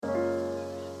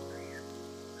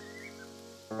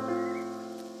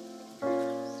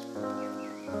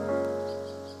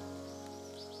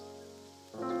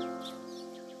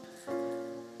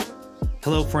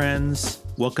Hello, friends.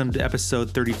 Welcome to episode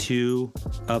 32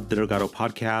 of the Delgado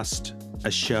Podcast,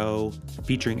 a show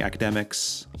featuring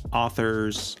academics,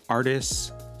 authors,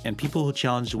 artists, and people who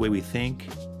challenge the way we think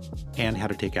and how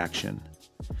to take action.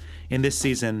 In this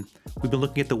season, we've been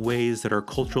looking at the ways that our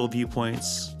cultural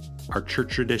viewpoints, our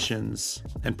church traditions,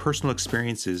 and personal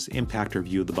experiences impact our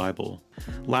view of the Bible.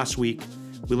 Last week,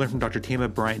 we learned from Dr. Tama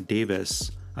Bryant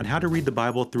Davis on how to read the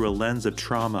Bible through a lens of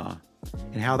trauma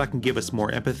and how that can give us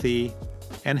more empathy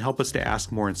and help us to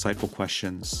ask more insightful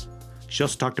questions. She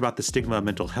also talked about the stigma of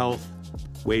mental health,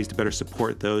 ways to better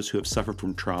support those who have suffered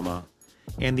from trauma,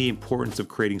 and the importance of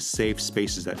creating safe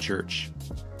spaces at church.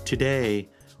 Today,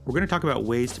 we're going to talk about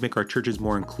ways to make our churches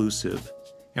more inclusive,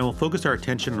 and we'll focus our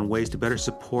attention on ways to better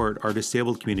support our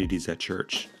disabled communities at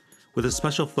church, with a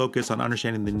special focus on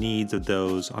understanding the needs of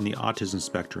those on the autism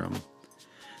spectrum.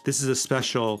 This is a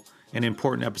special and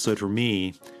important episode for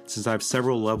me since I have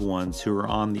several loved ones who are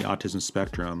on the autism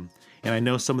spectrum, and I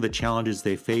know some of the challenges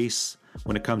they face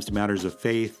when it comes to matters of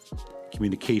faith,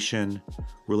 communication,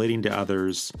 relating to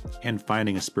others, and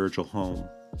finding a spiritual home.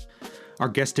 Our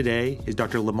guest today is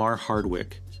Dr. Lamar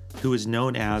Hardwick, who is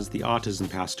known as the Autism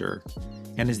Pastor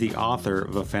and is the author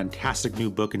of a fantastic new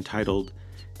book entitled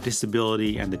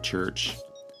Disability and the Church,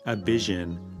 A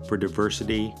Vision for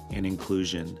Diversity and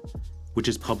Inclusion, which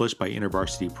is published by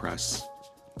InterVarsity Press.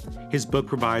 His book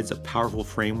provides a powerful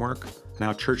framework on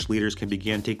how church leaders can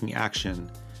begin taking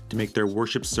action to make their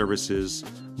worship services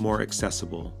more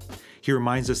accessible. He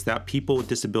reminds us that people with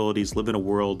disabilities live in a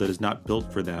world that is not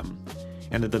built for them,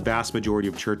 and that the vast majority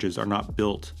of churches are not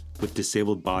built with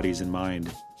disabled bodies in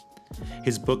mind.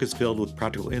 His book is filled with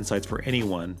practical insights for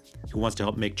anyone who wants to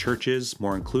help make churches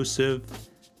more inclusive,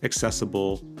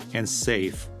 accessible, and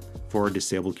safe for our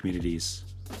disabled communities.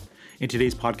 In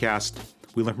today's podcast,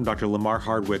 we learn from Dr. Lamar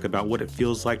Hardwick about what it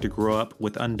feels like to grow up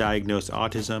with undiagnosed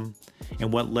autism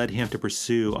and what led him to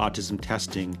pursue autism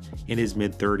testing in his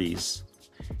mid-30s.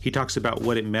 He talks about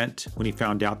what it meant when he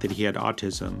found out that he had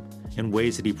autism and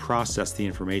ways that he processed the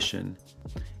information.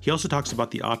 He also talks about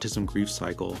the autism grief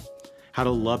cycle, how to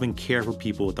love and care for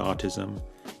people with autism,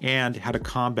 and how to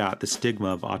combat the stigma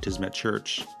of autism at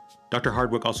church. Dr.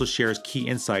 Hardwick also shares key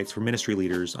insights for ministry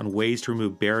leaders on ways to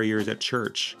remove barriers at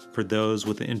church for those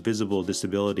with invisible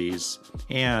disabilities,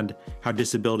 and how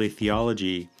disability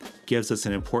theology gives us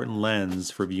an important lens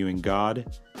for viewing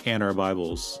God and our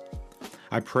Bibles.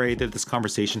 I pray that this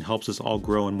conversation helps us all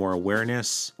grow in more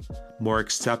awareness, more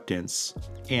acceptance,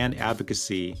 and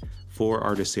advocacy for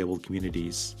our disabled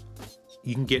communities.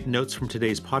 You can get notes from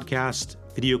today's podcast,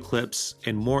 video clips,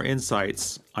 and more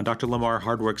insights on Dr. Lamar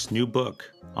Hardwick's new book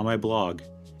on my blog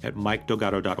at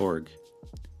mikedelgado.org.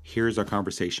 Here's our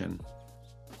conversation.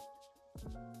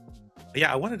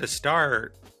 Yeah, I wanted to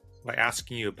start by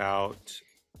asking you about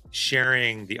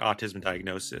sharing the autism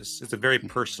diagnosis. It's a very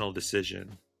personal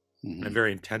decision, and a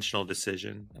very intentional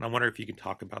decision. And I wonder if you can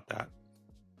talk about that.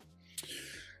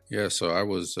 Yeah, so I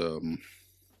was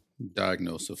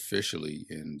diagnosed officially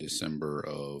in December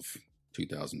of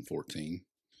 2014.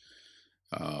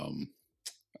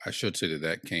 I should say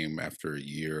that came after a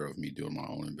year of me doing my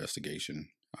own investigation.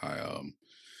 I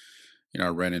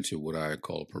ran into what I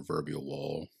call a proverbial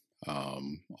wall,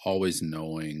 always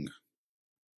knowing,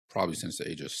 probably since the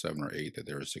age of 7 or 8, that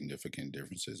there are significant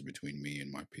differences between me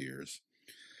and my peers.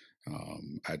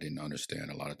 I didn't understand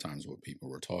a lot of times what people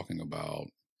were talking about,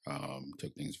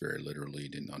 took things very literally,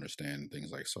 didn't understand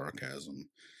things like sarcasm.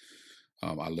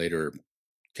 I later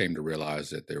came to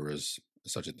realize that there was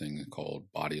such a thing called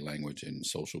body language and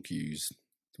social cues,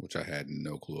 which I had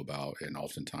no clue about. And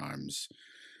oftentimes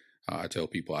I tell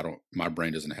people my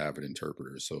brain doesn't have an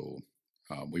interpreter. So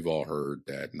we've all heard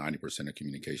that 90% of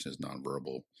communication is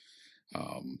nonverbal.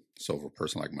 So for a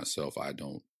person like myself, I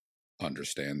don't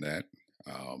understand that.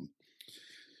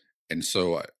 And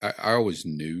so I always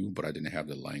knew, but I didn't have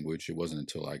the language. It wasn't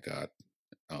until I got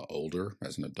older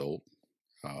as an adult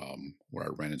where I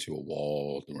ran into a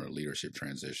wall during a leadership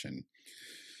transition.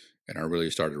 And I really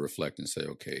started to reflect and say,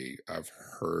 okay, I've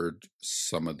heard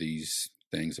some of these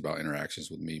things about interactions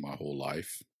with me my whole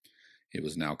life. It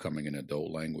was now coming in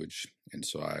adult language. And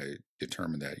so I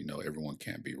determined that, everyone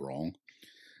can't be wrong.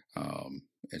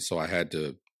 And so I had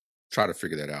to try to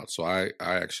figure that out. So I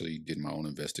actually did my own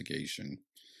investigation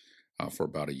for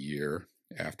about a year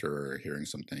after hearing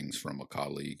some things from a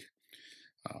colleague.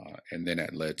 And then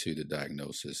that led to the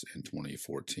diagnosis in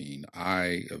 2014.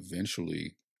 I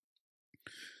eventually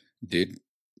did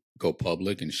go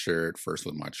public and share it first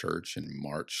with my church in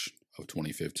March of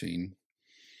 2015.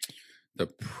 The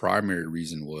primary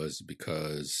reason was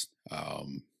because,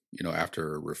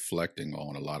 after reflecting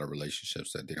on a lot of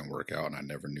relationships that didn't work out and I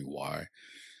never knew why,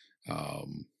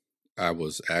 Um, I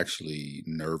was actually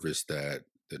nervous that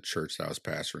the church that I was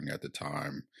pastoring at the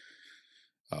time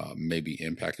may be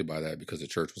impacted by that because the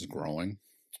church was growing.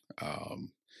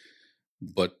 Um,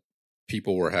 but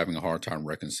people were having a hard time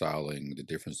reconciling the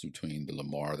difference between the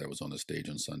Lamar that was on the stage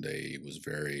on Sunday, was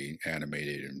very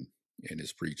animated in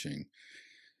his preaching,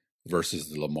 versus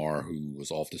the Lamar who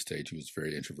was off the stage, who was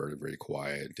very introverted, very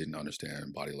quiet, didn't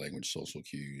understand body language, social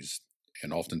cues.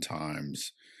 And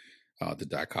oftentimes, the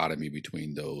dichotomy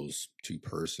between those two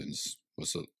persons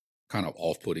was kind of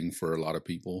off putting for a lot of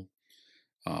people.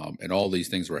 And all these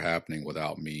things were happening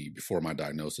without me, before my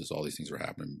diagnosis, all these things were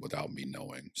happening without me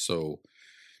knowing. So,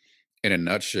 in a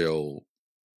nutshell,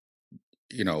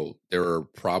 there are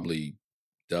probably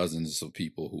dozens of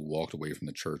people who walked away from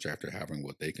the church after having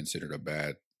what they considered a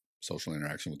bad social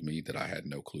interaction with me that I had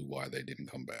no clue why they didn't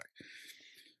come back.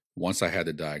 Once I had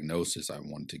the diagnosis, I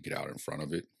wanted to get out in front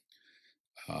of it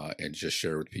and just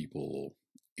share with people,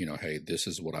 hey, this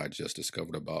is what I just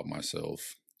discovered about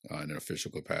myself in an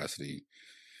official capacity,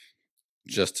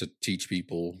 just to teach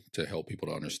people, to help people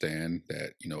to understand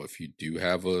that, if you do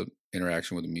have a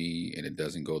interaction with me and it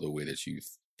doesn't go the way that you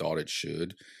thought it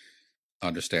should,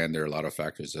 understand there are a lot of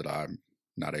factors that I'm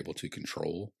not able to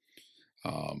control.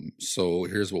 So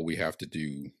here's what we have to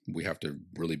do. We have to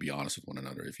really be honest with one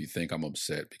another. If you think I'm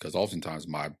upset, because oftentimes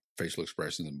my facial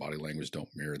expressions and body language don't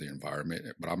mirror the environment,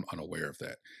 but I'm unaware of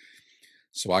that.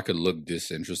 So I could look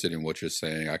disinterested in what you're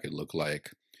saying. I could look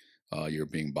like you're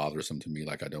being bothersome to me,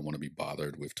 like I don't want to be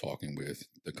bothered with talking with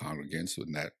the congregants.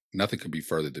 And that nothing could be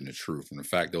further than the truth. And in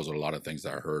fact, those are a lot of things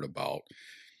that I heard about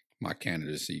my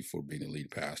candidacy for being the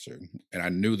lead pastor. And I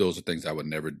knew those are things I would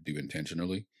never do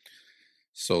intentionally.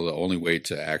 So the only way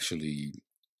to actually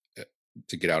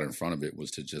to get out in front of it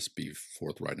was to just be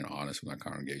forthright and honest with my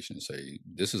congregation and say,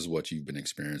 this is what you've been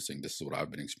experiencing. This is what I've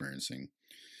been experiencing.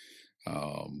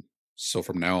 So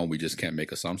from now on, we just can't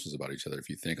make assumptions about each other. If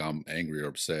you think I'm angry or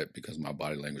upset because my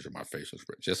body language or my facial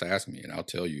expression, just ask me and I'll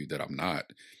tell you that I'm not.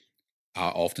 I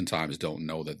oftentimes don't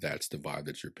know that that's the vibe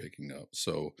that you're picking up.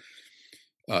 So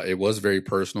it was very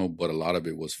personal, but a lot of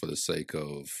it was for the sake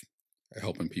of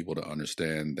helping people to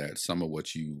understand that some of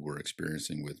what you were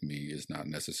experiencing with me is not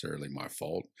necessarily my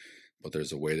fault, but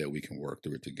there's a way that we can work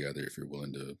through it together if you're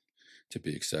willing to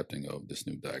be accepting of this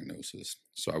new diagnosis.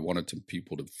 So I wanted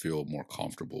people to feel more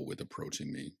comfortable with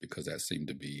approaching me, because that seemed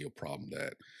to be a problem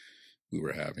that we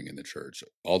were having in the church.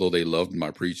 Although they loved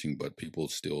my preaching, but people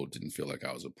still didn't feel like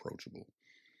I was approachable.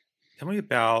 Tell me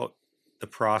about the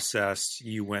process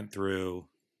you went through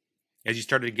as you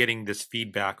started getting this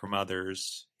feedback from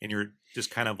others, and you're just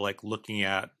kind of like looking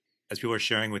at, as people are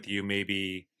sharing with you,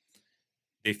 maybe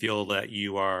they feel that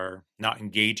you are not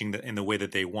engaging in the way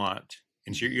that they want.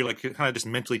 And so you're like kind of just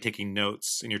mentally taking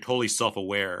notes, and you're totally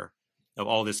self-aware of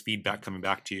all this feedback coming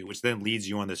back to you, which then leads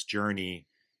you on this journey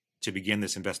to begin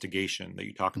this investigation that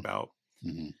you talk about.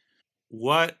 Mm-hmm.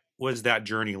 What was that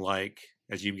journey like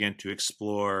as you began to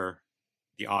explore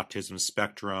the autism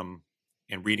spectrum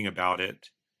and reading about it?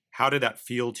 How did that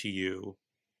feel to you?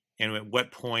 And at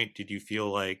what point did you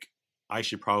feel like I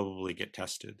should probably get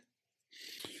tested?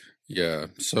 Yeah.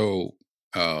 So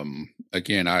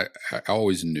again, I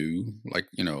always knew, like,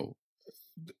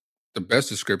 the best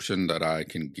description that I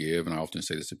can give, and I often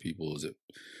say this to people, is that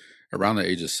around the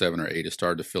age of 7 or 8, it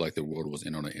started to feel like the world was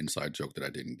in on an inside joke that I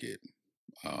didn't get.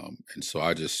 And so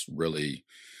I just really,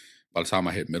 by the time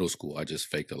I hit middle school, I just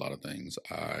faked a lot of things.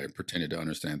 I pretended to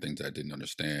understand things I didn't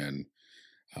understand.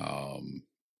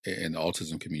 In the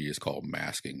autism community, it's called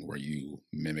masking, where you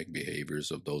mimic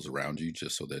behaviors of those around you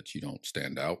just so that you don't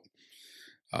stand out.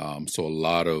 So a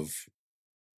lot of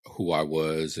who I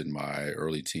was in my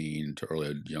early teen to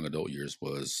early young adult years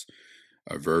was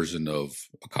a version of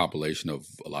a compilation of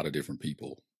a lot of different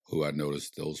people who I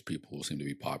noticed those people seem to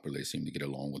be popular. They seem to get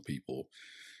along with people.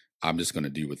 I'm just going to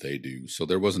do what they do. So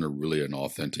there wasn't really an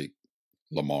authentic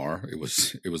Lamar. It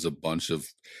was a bunch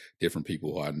of different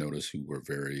people who I noticed who were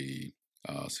very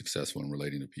successful in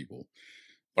relating to people.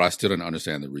 But I still didn't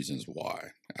understand the reasons why.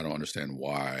 I don't understand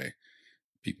why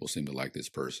people seem to like this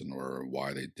person or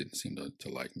why they didn't seem to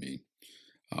like me.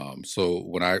 So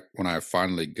when I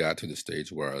finally got to the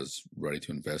stage where I was ready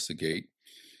to investigate,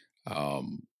 I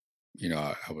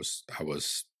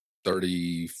was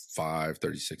 35,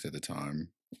 36 at the time,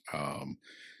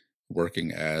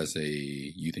 working as a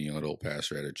youth and young adult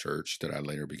pastor at a church that I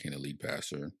later became the lead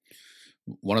pastor.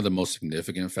 One of the most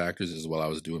significant factors is while I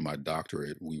was doing my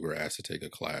doctorate, we were asked to take a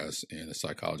class in the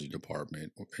psychology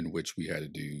department in which we had to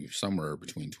do somewhere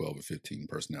between 12 and 15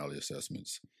 personality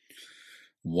assessments.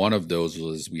 One of those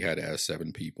was we had to ask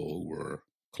 7 people who were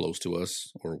close to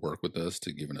us or work with us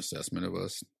to give an assessment of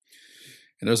us.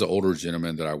 And there's an older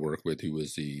gentleman that I worked with who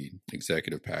was the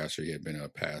executive pastor. He had been a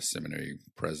past seminary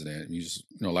president. He's,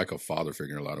 like a father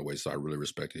figure in a lot of ways. So I really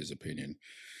respected his opinion.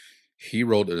 He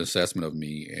wrote an assessment of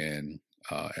me, and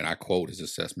I quote his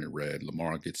assessment read,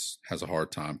 Lamar has a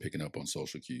hard time picking up on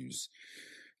social cues.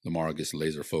 Lamar gets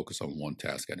laser focused on one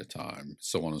task at a time,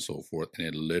 so on and so forth. And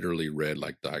it literally read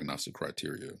like diagnostic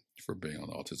criteria for being on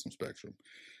the autism spectrum.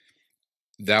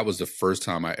 That was the first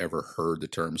time I ever heard the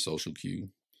term social cue.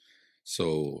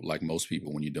 So, like most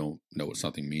people, when you don't know what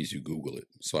something means, you Google it.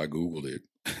 So I Googled it,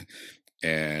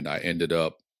 and I ended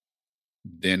up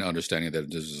then understanding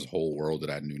that this is a whole world that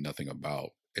I knew nothing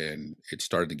about. And it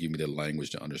started to give me the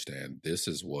language to understand this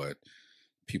is what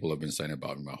people have been saying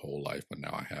about me my whole life, but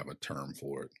now I have a term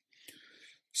for it.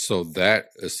 So that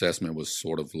assessment was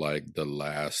sort of like the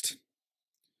last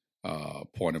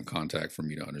point of contact for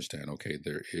me to understand, okay,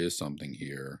 there is something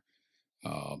here.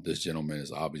 This gentleman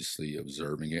is obviously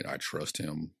observing it. I trust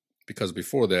him because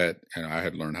before that, and I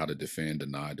had learned how to defend,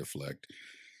 deny, deflect,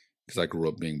 because I grew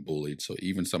up being bullied. So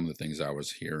even some of the things I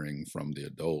was hearing from the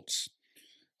adults,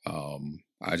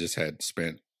 I just had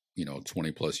spent,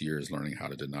 20 plus years learning how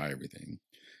to deny everything.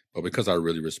 But because I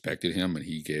really respected him and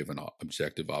he gave an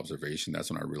objective observation,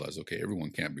 that's when I realized, okay,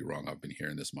 everyone can't be wrong. I've been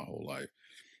hearing this my whole life.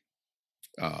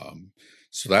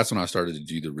 So that's when I started to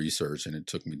do the research, and it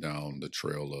took me down the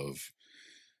trail of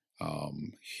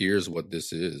here's what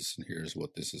this is, and here's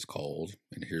what this is called,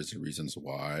 and here's the reasons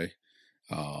why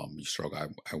you struggle.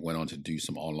 I went on to do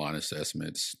some online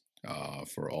assessments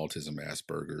for autism,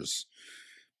 Asperger's.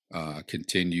 I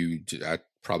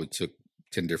probably took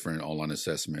 10 different online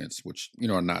assessments, which,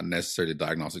 are not necessarily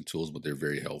diagnostic tools, but they're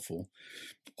very helpful.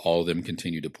 All of them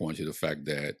continue to point to the fact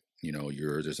that,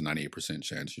 there's a 98%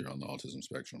 chance you're on the autism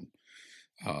spectrum.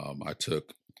 I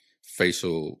took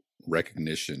facial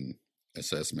recognition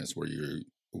assessments where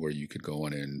you could go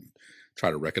in and try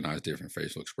to recognize different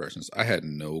facial expressions. I had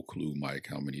no clue, Mike,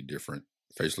 how many different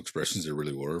facial expressions there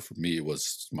really were. For me, it was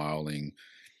smiling,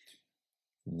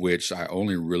 which I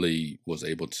only really was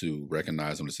able to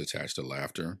recognize when it's attached to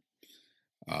laughter.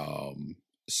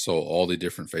 So all the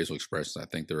different facial expressions, I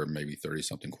think there were maybe 30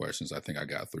 something questions. I think I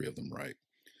got 3 of them right.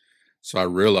 So I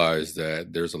realized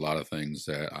that there's a lot of things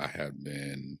that I had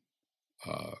been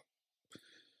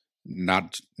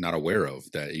not aware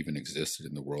of that even existed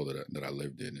in the world that I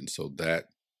lived in. And so that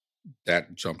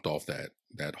jumped off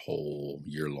that whole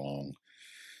year-long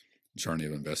journey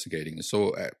of investigating. And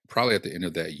so probably at the end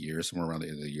of that year, somewhere around the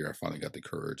end of the year, I finally got the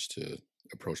courage to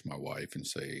approach my wife and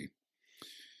say,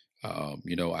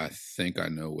 I think I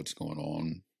know what's going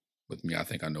on with me. I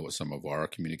think I know what some of our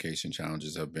communication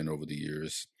challenges have been over the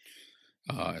years.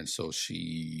 And so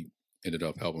she ended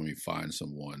up helping me find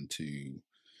someone to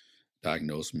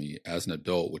diagnose me as an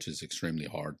adult, which is extremely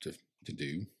hard to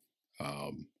do,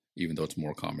 even though it's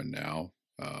more common now.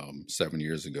 7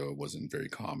 years ago, it wasn't very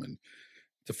common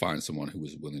to find someone who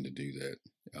was willing to do that.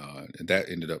 And that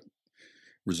ended up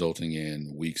resulting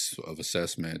in weeks of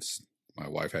assessments. My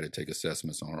wife had to take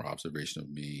assessments on her observation of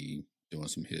me, doing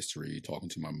some history, talking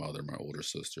to my mother, my older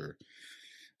sister.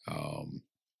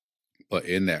 But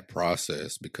in that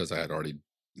process, because I had already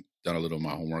done a little of my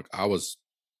homework, I was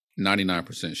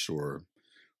 99% sure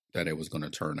that it was going to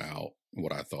turn out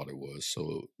what I thought it was.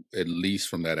 So at least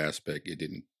from that aspect, it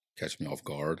didn't catch me off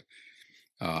guard.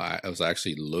 I was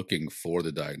actually looking for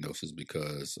the diagnosis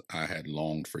because I had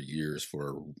longed for years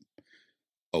for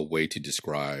a way to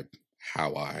describe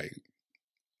how I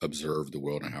observed the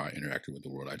world and how I interacted with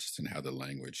the world. I just didn't have the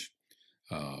language.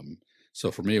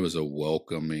 So for me, it was a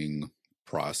welcoming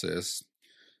process.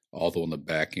 Although on the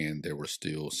back end, there were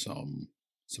still some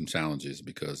challenges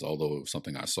because although it was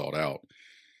something I sought out,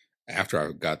 after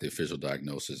I got the official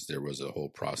diagnosis, there was a whole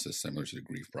process similar to the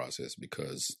grief process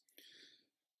because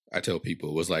I tell people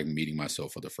it was like meeting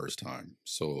myself for the first time.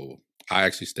 So I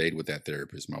actually stayed with that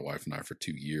therapist, my wife and I, for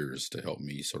 2 years to help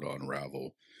me sort of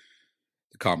unravel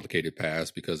the complicated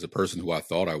past because the person who I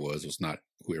thought I was not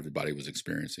who everybody was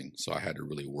experiencing. So I had to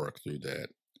really work through that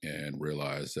and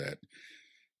realize that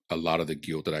a lot of the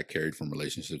guilt that I carried from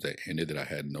relationships that ended that I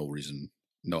had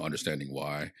no understanding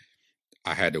why,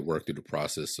 I had to work through the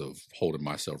process of holding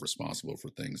myself responsible for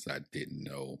things that I didn't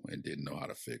know and didn't know how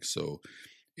to fix. So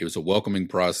it was a welcoming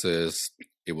process.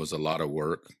 It was a lot of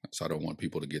work. So I don't want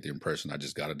people to get the impression I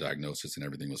just got a diagnosis and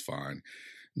everything was fine.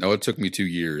 No, it took me 2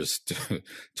 years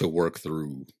to work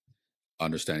through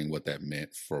understanding what that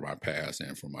meant for my past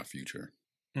and for my future.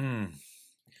 Mm.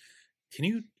 Can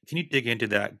you dig into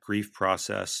that grief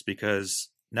process? Because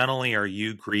not only are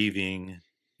you grieving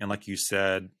and, like you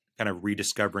said, kind of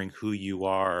rediscovering who you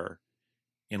are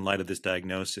in light of this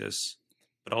diagnosis,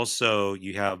 but also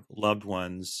you have loved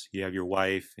ones, you have your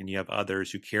wife, and you have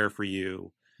others who care for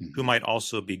you, who Hmm. might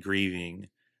also be grieving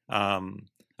um,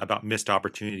 about missed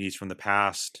opportunities from the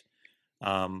past.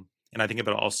 And I think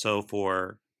about also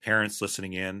for parents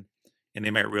listening in, and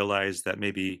they might realize that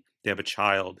maybe they have a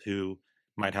child who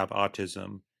might have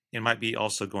autism and might be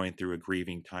also going through a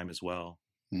grieving time as well.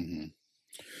 Hmm.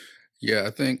 Yeah,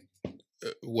 I think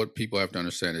what people have to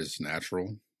understand is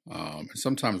natural. And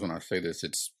sometimes when I say this,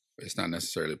 it's not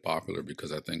necessarily popular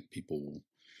because I think people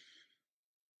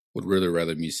would really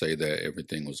rather me say that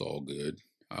everything was all good.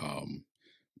 Um,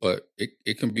 but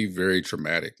it can be very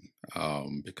traumatic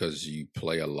because you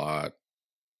play a lot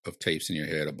of tapes in your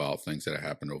head about things that have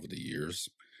happened over the years.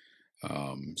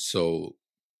 Um, so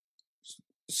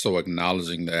so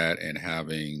acknowledging that and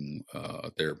having a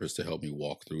therapist to help me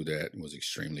walk through that was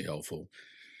extremely helpful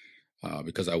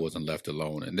because I wasn't left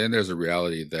alone. And then there's a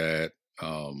reality that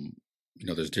um,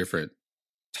 there's different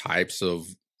types of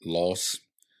loss.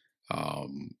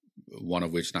 Um, one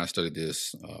of which, and I studied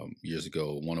this years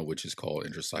ago, one of which is called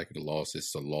intrapsychic loss.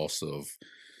 It's the loss of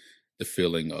the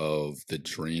feeling of the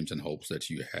dreams and hopes that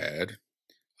you had,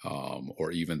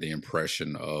 or even the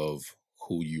impression of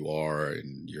who you are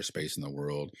and your space in the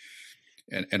world.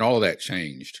 And all of that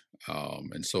changed.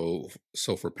 And so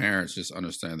for parents, just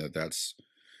understand that that's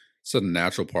it's a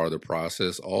natural part of the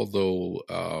process, although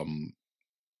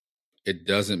it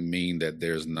doesn't mean that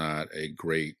there's not a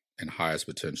great and highest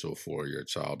potential for your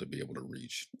child to be able to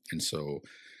reach. And so,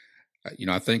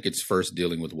 I think it's first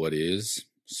dealing with what is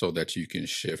so that you can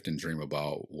shift and dream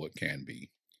about what can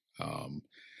be. Um,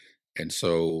 and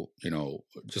so,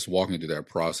 just walking through that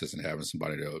process and having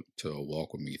somebody to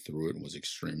walk with me through it was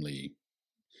extremely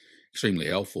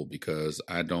helpful because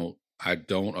I don't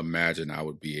imagine I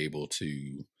would be able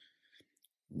to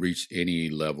reach any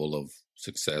level of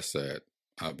success that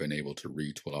I've been able to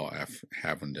reach without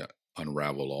having to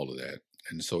unravel all of that.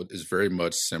 And so it's very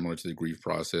much similar to the grief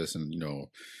process. And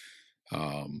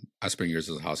I spent years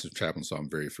as a hospice chaplain, so I'm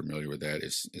very familiar with that.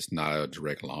 It's not a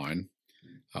direct line,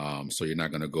 so you're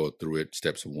not going to go through it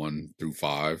steps 1 through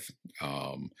 5,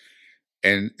 um,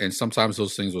 and sometimes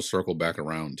those things will circle back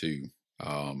around too,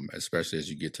 especially as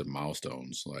you get to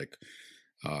milestones like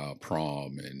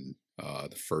prom and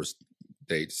the first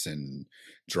dates and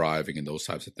driving and those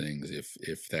types of things.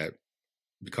 If that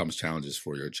becomes challenges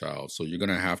for your child, so you're going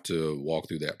to have to walk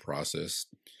through that process.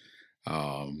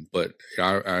 But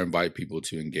I invite people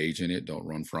to engage in it. Don't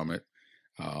run from it.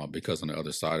 Because on the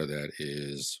other side of that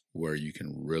is where you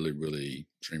can really, really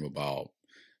dream about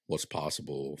what's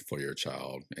possible for your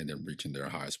child and then reaching their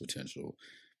highest potential.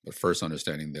 But first,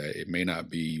 understanding that it may not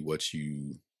be what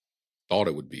you thought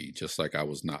it would be, just like I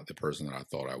was not the person that I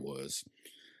thought I was.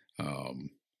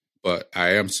 Um, but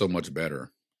I am so much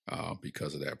better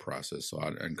because of that process. So I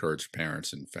encourage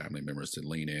parents and family members to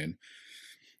lean in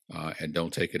and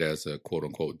don't take it as a quote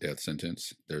unquote death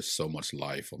sentence. There's so much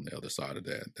life on the other side of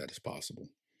that that is possible.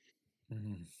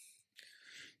 Mhm.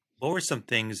 What were some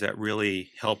things that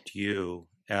really helped you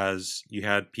as you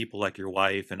had people like your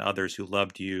wife and others who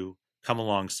loved you come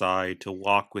alongside to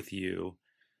walk with you?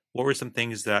 What were some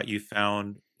things that you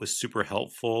found was super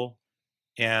helpful?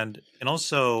 And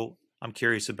also I'm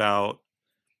curious about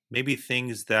maybe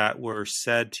things that were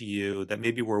said to you that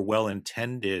maybe were well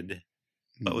intended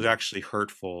but was Mm. actually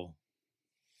hurtful.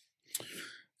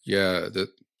 Yeah,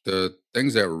 the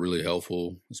things that were really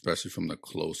helpful, especially from the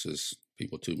closest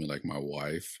people to me, like my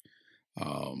wife,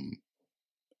 um,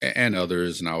 and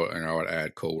others, and I would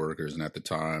add coworkers. And at the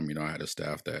time, I had a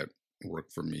staff that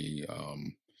worked for me.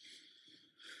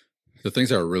 The things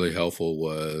that were really helpful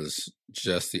was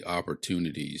just the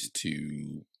opportunities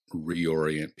to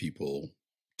reorient people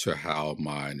to how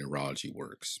my neurology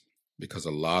works, because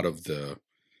a lot of the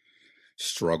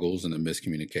struggles and the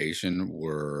miscommunication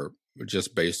were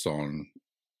just based on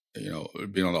being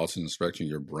on the autism spectrum.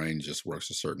 Your brain just works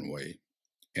a certain way,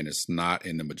 and it's not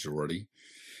in the majority.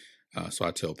 So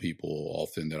I tell people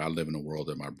often that I live in a world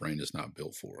that my brain is not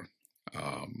built for.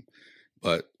 Um,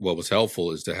 but what was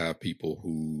helpful is to have people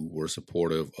who were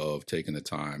supportive of taking the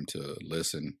time to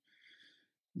listen,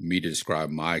 me to describe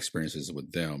my experiences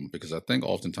with them, because I think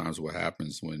oftentimes what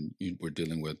happens when we're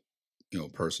dealing with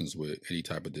persons with any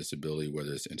type of disability,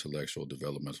 whether it's intellectual,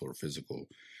 developmental, or physical,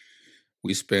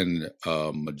 we spend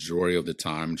a majority of the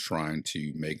time trying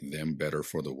to make them better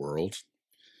for the world,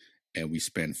 and we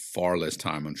spend far less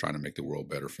time on trying to make the world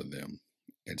better for them.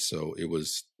 And so it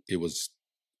was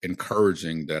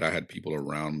encouraging that I had people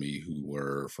around me who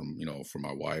were from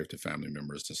my wife to family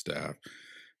members to staff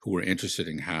who were interested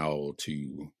in how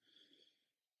to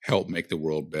help make the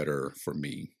world better for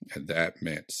me. And that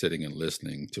meant sitting and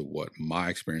listening to what my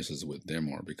experiences with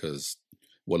them are, because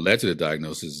what led to the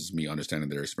diagnosis is me understanding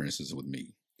their experiences with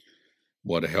me.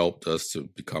 What helped us to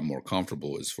become more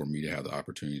comfortable is for me to have the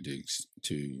opportunity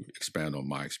to expand on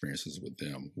my experiences with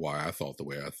them, why I thought the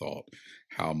way I thought,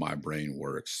 how my brain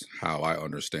works, how I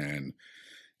understand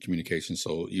communication.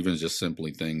 So even just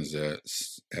simply things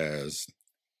as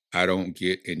I don't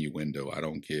get innuendo, I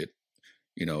don't get,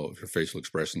 if your facial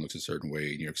expression looks a certain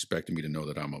way and you're expecting me to know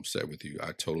that I'm upset with you,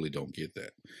 I totally don't get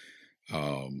that.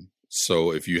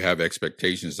 So if you have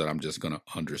expectations that I'm just going to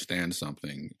understand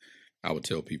something, I would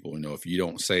tell people, if you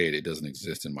don't say it, it doesn't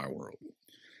exist in my world.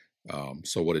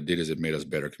 So what it did is it made us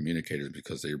better communicators,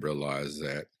 because they realized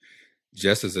that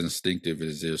just as instinctive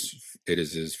as it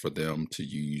is for them to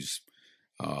use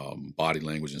body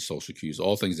language and social cues,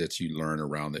 all things that you learn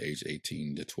around the age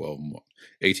 18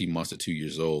 months to 2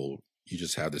 years old, you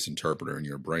just have this interpreter in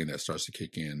your brain that starts to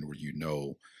kick in, where you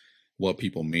know what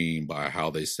people mean by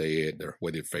how they say it, the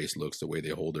way their face looks, the way they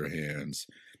hold their hands.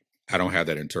 I don't have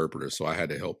that interpreter, so I had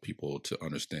to help people to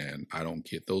understand I don't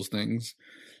get those things.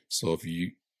 So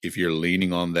if you're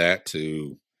leaning on that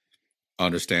to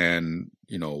understand,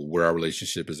 where our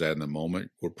relationship is at in the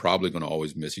moment, we're probably going to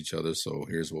always miss each other. So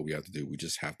here's what we have to do. We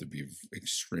just have to be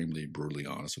extremely brutally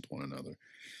honest with one another.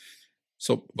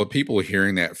 So, but people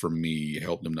hearing that from me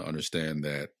helped them to understand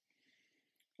that,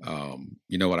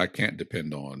 I can't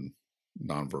depend on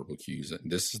nonverbal cues.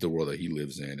 And this is the world that he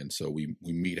lives in. And so we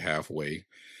meet halfway.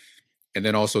 And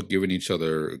then also giving each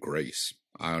other grace.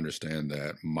 I understand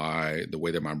that the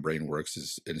way that my brain works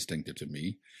is instinctive to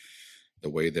me. The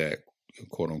way that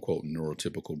quote unquote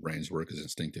neurotypical brains work is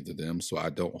instinctive to them. So I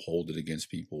don't hold it against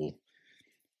people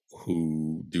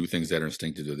who do things that are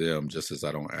instinctive to them, just as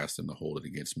I don't ask them to hold it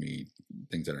against me,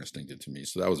 things that are instinctive to me.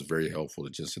 So that was very helpful to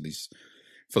just, at least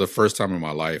for the first time in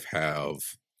my life, have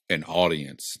an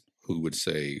audience who would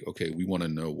say, okay, we want to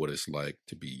know what it's like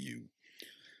to be you.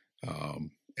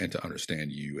 And to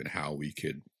understand you and how we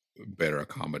could better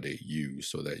accommodate you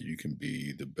so that you can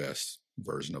be the best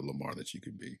version of Lamar that you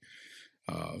could be.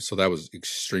 So that was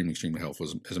extremely, extremely helpful.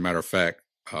 As a matter of fact,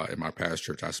 in my past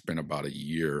church, I spent about a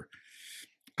year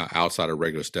outside of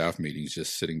regular staff meetings,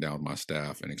 just sitting down with my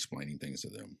staff and explaining things to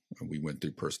them. And we went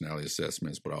through personality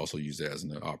assessments, but I also used it as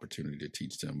an opportunity to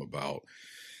teach them about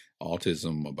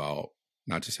autism, about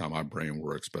not just how my brain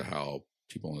works, but how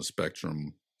people on the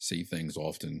spectrum see things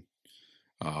often.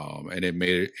 And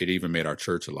it even made our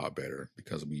church a lot better,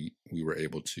 because we were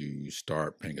able to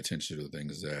start paying attention to the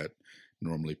things that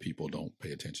normally people don't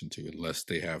pay attention to unless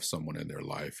they have someone in their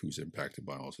life who's impacted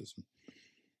by autism.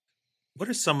 What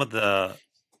are some of the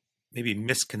maybe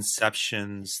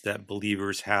misconceptions that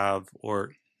believers have,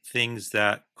 or things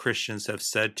that Christians have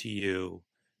said to you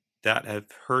that have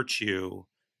hurt you,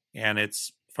 and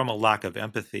it's from a lack of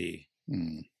empathy?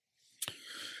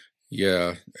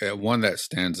 Yeah, one that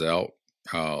stands out,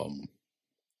 and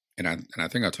I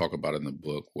think I talk about it in the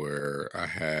book, where I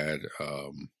had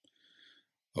a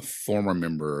former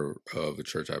member of the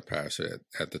church I pastored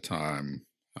at the time,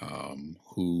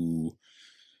 who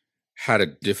had a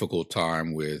difficult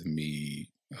time with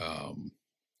me,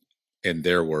 in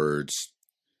their words,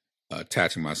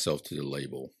 attaching myself to the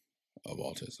label of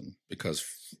autism, because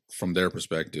from their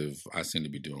perspective, I seemed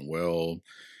to be doing well.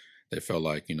 They felt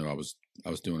like, I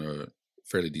was doing a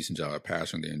fairly decent job at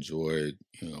pastoring. They enjoyed,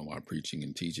 my preaching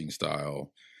and teaching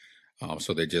style.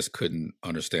 So they just couldn't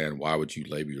understand, why would you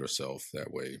label yourself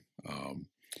that way?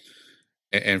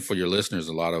 And for your listeners,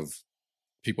 a lot of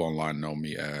people online know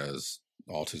me as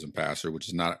autism pastor, which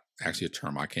is not actually a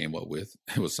term I came up with.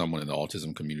 It was someone in the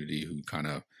autism community who kind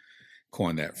of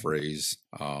coined that phrase.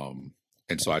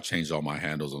 And so I changed all my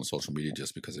handles on social media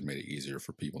just because it made it easier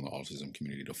for people in the autism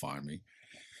community to find me.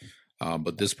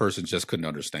 But this person just couldn't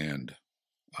understand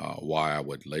why I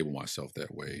would label myself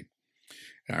that way.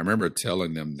 And I remember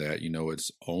telling them that,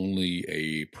 it's only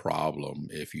a problem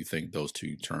if you think those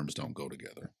two terms don't go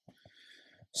together.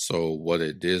 So what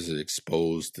it did is it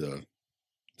exposed the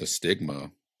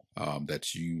stigma,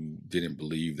 that you didn't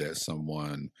believe that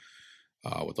someone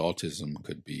with autism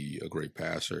could be a great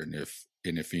pastor. And if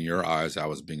in your eyes I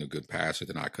was being a good pastor,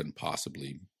 then I couldn't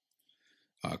possibly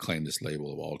claim this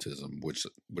label of autism,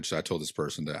 which I told this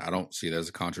person that I don't see that as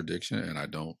a contradiction, and I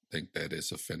don't think that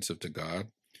it's offensive to God.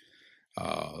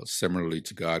 Similarly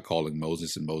to God calling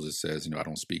Moses, and Moses says, I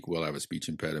don't speak well, I have a speech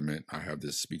impediment, I have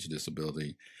this speech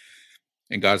disability.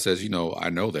 And God says, I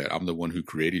know that. I'm the one who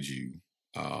created you.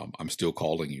 I'm still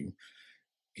calling you.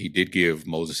 He did give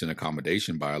Moses an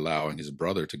accommodation by allowing his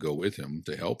brother to go with him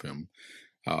to help him.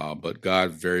 But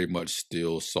God very much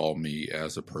still saw me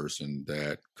as a person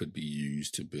that could be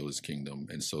used to build his kingdom.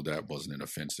 And so that wasn't an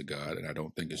offense to God. And I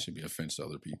don't think it should be an offense to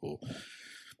other people.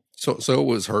 So it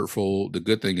was hurtful. The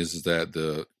good thing is that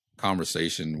the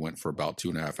conversation went for about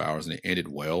 2.5 hours and it ended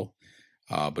well.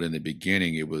 But in the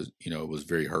beginning, it was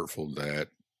very hurtful that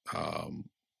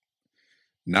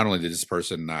not only did this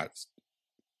person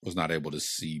was not able to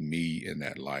see me in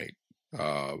that light,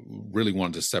 really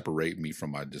wanted to separate me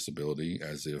from my disability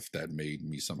as if that made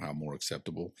me somehow more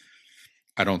acceptable.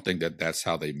 I don't think that that's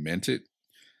how they meant it.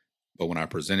 But when I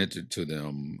presented it to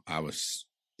them, I was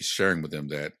sharing with them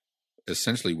that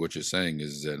essentially what you're saying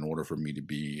is that in order for me to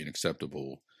be an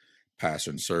acceptable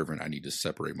pastor and servant, I need to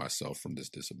separate myself from this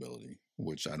disability,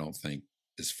 which I don't think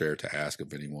is fair to ask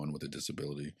of anyone with a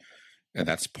disability. And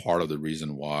that's part of the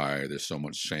reason why there's so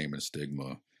much shame and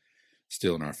stigma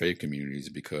still in our faith communities,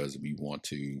 because we want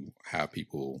to have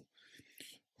people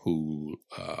who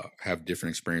have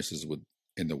different experiences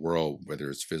in the world, whether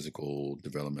it's physical,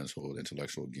 developmental,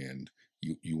 intellectual. Again,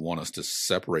 you want us to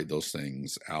separate those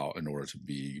things out in order to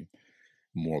be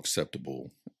more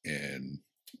acceptable and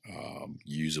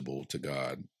usable to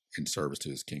God in service to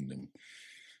his kingdom.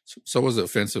 So it was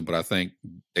offensive, but I think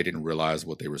they didn't realize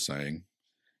what they were saying.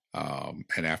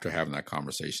 And after having that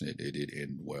conversation, it did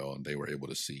end well, and they were able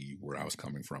to see where I was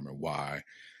coming from and why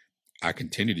I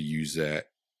continue to use that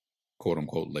quote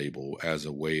unquote label as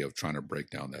a way of trying to break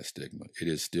down that stigma. It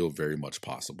is still very much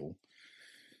possible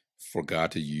for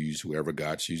God to use whoever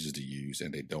God chooses to use,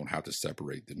 and they don't have to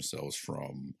separate themselves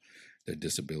from their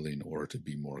disability in order to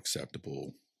be more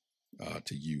acceptable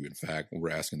to you. In fact, we're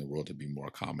asking the world to be more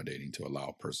accommodating, to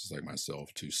allow persons like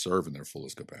myself to serve in their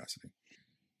fullest capacity.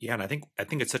 Yeah, and I think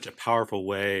it's such a powerful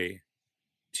way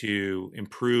to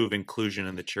improve inclusion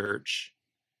in the church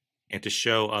and to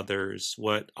show others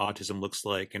what autism looks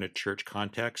like in a church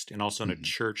context and also in a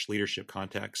church leadership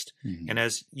context. And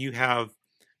as you have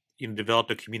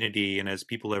developed a community, and as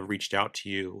people have reached out to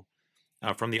you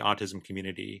from the autism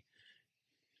community,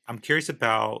 I'm curious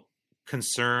about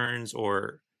concerns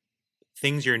or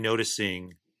things you're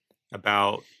noticing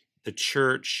about the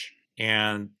church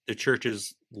and the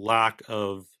church's lack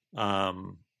of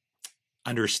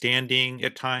understanding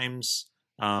at times,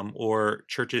 or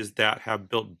churches that have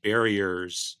built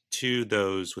barriers to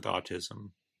those with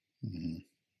autism.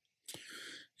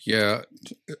 Yeah,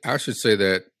 I should say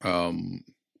that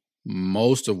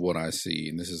most of what I see,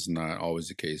 and this is not always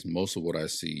the case, most of what I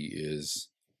see is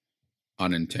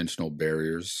unintentional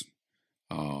barriers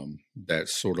that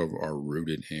sort of are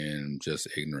rooted in just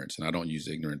ignorance. And I don't use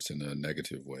ignorance in a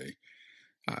negative way.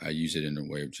 I use it in a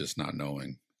way of just not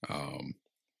knowing.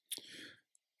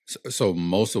 So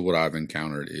most of what I've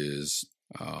encountered is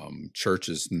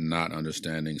churches not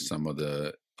understanding some of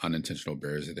the unintentional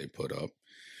barriers that they put up.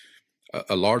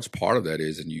 A large part of that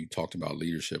is, and you talked about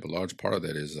leadership, a large part of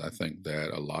that is, I think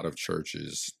that a lot of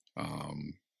churches,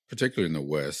 particularly in the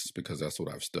West, because that's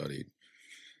what I've studied,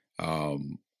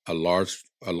 a large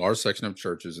section of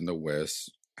churches in the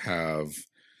West have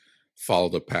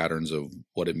followed the patterns of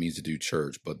what it means to do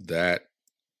church, but that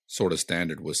sort of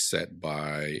standard was set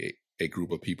by a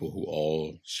group of people who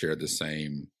all shared the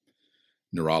same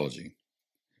neurology.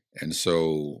 And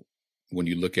so when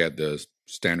you look at the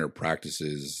standard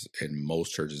practices in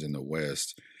most churches in the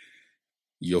West,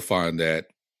 you'll find that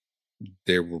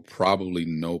there were probably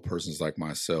no persons like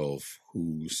myself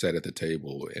who sat at the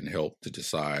table and helped to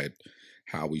decide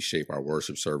how we shape our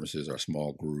worship services, our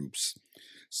small groups,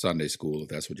 Sunday school, if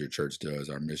that's what your church does,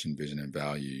 our mission, vision, and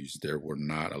values. There were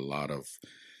not a lot of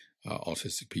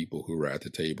autistic people who were at the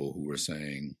table who were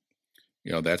saying,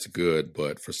 that's good,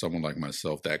 but for someone like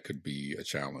myself, that could be a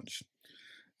challenge.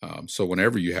 So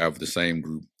whenever you have the same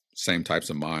group, same types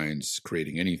of minds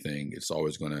creating anything, it's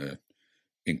always going to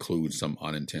include some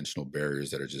unintentional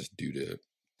barriers that are just due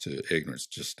to ignorance,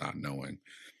 just not knowing.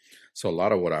 So a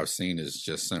lot of what I've seen is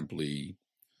just simply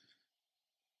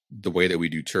the way that we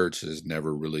do church has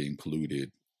never really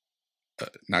included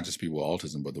not just people with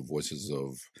autism, but the voices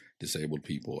of disabled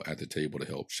people at the table to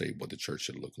help shape what the church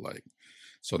should look like.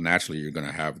 So naturally, you're going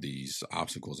to have these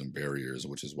obstacles and barriers,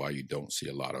 which is why you don't see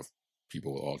a lot of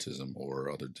people with autism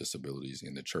or other disabilities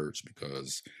in the church,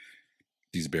 because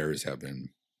these barriers have been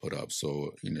put up.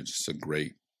 So, just a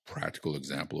great practical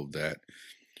example of that.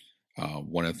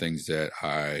 One of the things that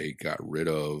I got rid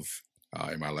of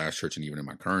in my last church and even in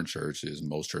my current church is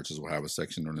most churches will have a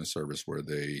section during the service where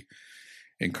they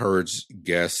encourage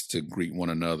guests to greet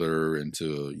one another and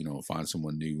to, find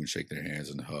someone new and shake their hands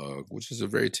and hug, which is a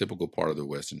very typical part of the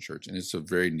Western church. And it's a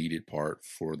very needed part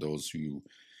for those who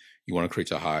you want to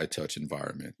create a high touch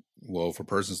environment. Well, for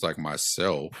persons like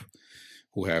myself,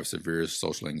 who have severe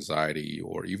social anxiety,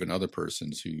 or even other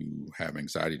persons who have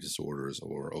anxiety disorders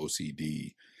or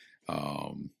OCD.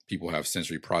 People have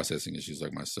sensory processing issues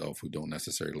like myself who don't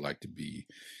necessarily like to be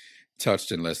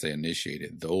touched unless they initiate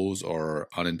it. Those are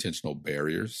unintentional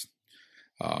barriers.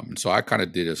 So I kind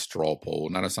of did a straw poll,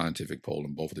 not a scientific poll,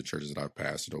 in both of the churches that I've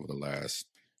pastored over the last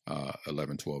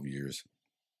 11, 12 years.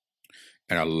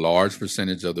 And a large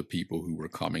percentage of the people who were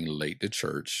coming late to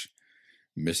church,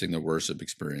 missing the worship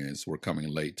experience, were coming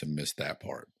late to miss that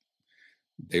part.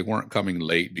 They weren't coming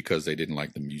late because they didn't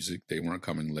like the music. They weren't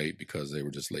coming late because they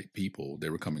were just late people. They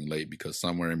were coming late because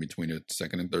somewhere in between the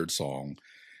second and third song,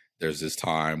 there's this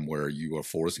time where you are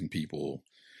forcing people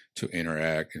to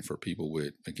interact. And for people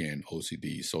with, again,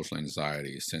 OCD, social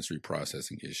anxiety, sensory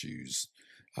processing issues,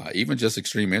 even just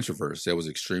extreme introverts, that was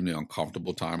extremely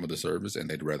uncomfortable time of the service, and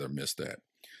they'd rather miss that.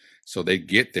 So they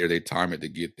get there, they time it to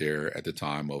get there at the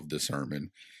time of the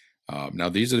sermon. Now,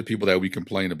 these are the people that we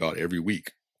complain about every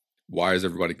week. Why is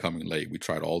everybody coming late? We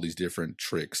tried all these different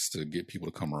tricks to get people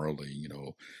to come early,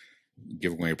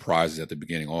 give away prizes at the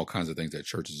beginning, all kinds of things that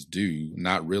churches do,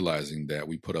 not realizing that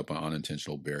we put up an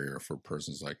unintentional barrier for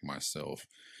persons like myself.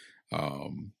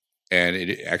 And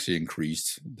it actually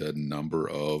increased the number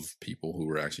of people who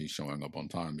were actually showing up on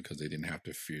time because they didn't have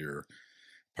to fear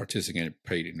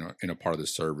participating in a part of the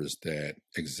service that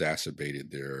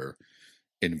exacerbated their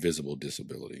invisible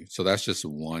disability. So that's just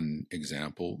one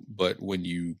example. But when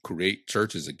you create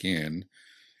churches again,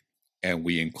 and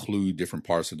we include different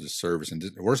parts of the service, and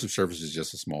the worship service is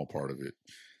just a small part of it.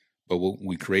 But when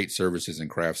we create services and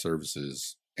craft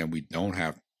services, and we don't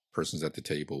have persons at the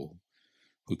table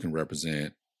who can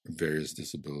represent various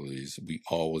disabilities, we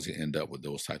always end up with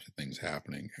those types of things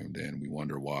happening. And then we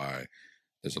wonder why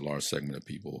there's a large segment of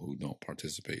people who don't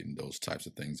participate in those types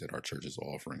of things that our church is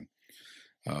offering.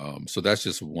 So that's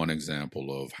just one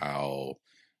example of how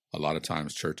a lot of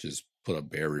times churches put up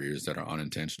barriers that are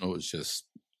unintentional. It's just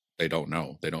they don't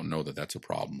know. They don't know that that's a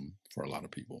problem for a lot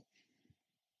of people.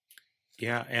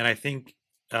 Yeah, and I think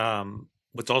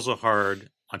what's also hard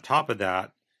on top of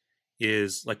that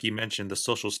is, like you mentioned, the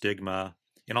social stigma.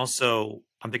 And also,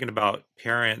 I'm thinking about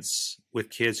parents with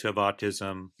kids who have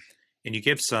autism, and you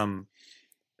give some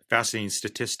fascinating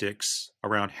statistics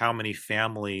around how many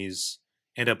families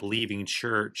end up leaving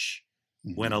church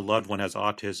when a loved one has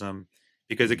autism,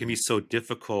 because it can be so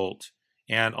difficult.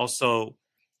 And also,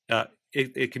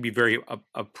 it can be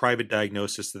a private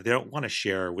diagnosis that they don't want to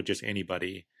share with just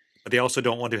anybody, but they also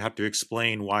don't want to have to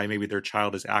explain why maybe their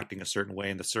child is acting a certain way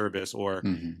in the service, or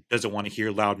doesn't want to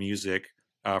hear loud music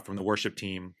from the worship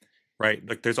team, right?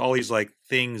 Like there's all these like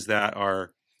things that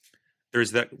are,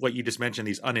 there's that, what you just mentioned,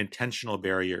 these unintentional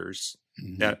barriers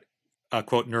that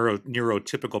quote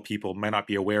neurotypical people might not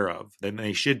be aware of, then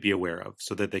they should be aware of,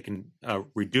 so that they can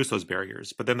reduce those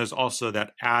barriers. But then there's also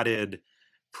that added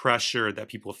pressure that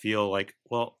people feel like,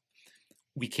 well,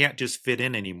 we can't just fit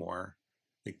in anymore.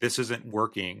 Like this isn't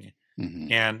working.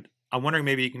 And I'm wondering,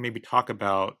 maybe you can talk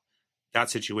about that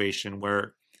situation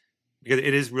where, because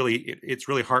it's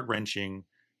really heart-wrenching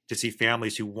to see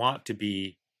families who want to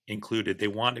be included, they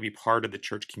want to be part of the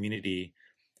church community,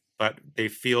 but they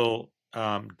feel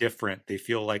different. They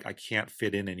feel like, I can't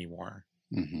fit in anymore.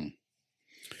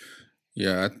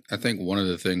 Yeah, I think one of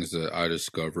the things that I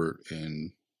discovered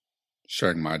in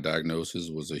sharing my diagnosis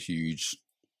was a huge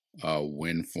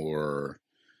win for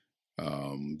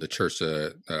the church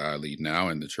that I lead now,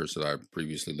 and the church that I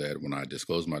previously led when I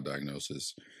disclosed my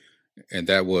diagnosis. And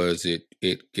that was,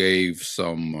 it gave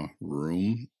some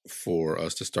room for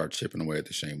us to start chipping away at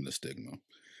the shame and the stigma.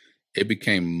 It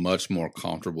became much more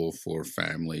comfortable for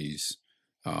families,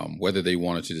 whether they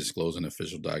wanted to disclose an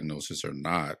official diagnosis or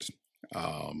not,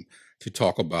 to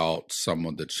talk about some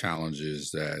of the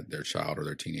challenges that their child or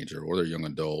their teenager or their young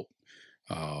adult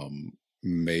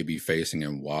may be facing,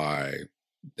 and why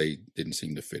they didn't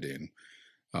seem to fit in.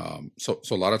 So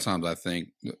a lot of times I think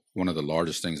one of the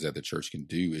largest things that the church can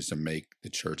do is to make the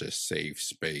church a safe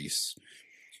space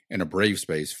and a brave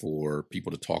space for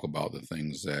people to talk about the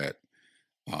things that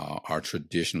are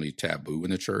traditionally taboo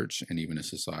in the church and even in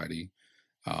society,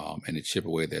 and to chip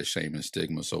away that shame and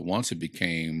stigma. So once it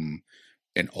became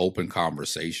an open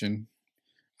conversation,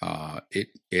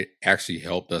 it actually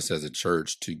helped us as a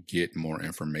church to get more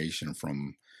information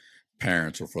from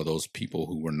parents, or for those people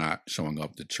who were not showing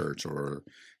up to church, or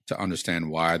to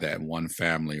understand why that one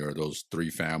family or those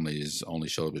three families only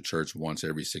showed up to church once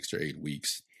every 6 to 8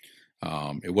 weeks.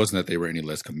 It wasn't that they were any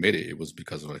less committed. It was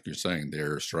because of, like you're saying,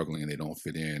 they're struggling and they don't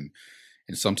fit in.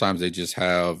 And sometimes they just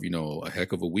have, a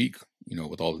heck of a week,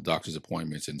 with all the doctor's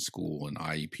appointments in school and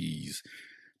IEPs,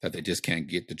 that they just can't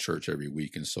get to church every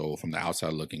week. And so from the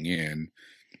outside looking in,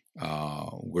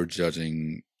 We're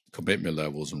judging commitment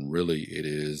levels, and really it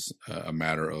is a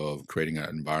matter of creating an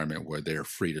environment where they're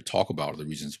free to talk about the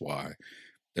reasons why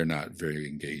they're not very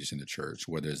engaged in the church,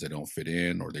 whether it's they don't fit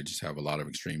in or they just have a lot of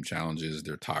extreme challenges.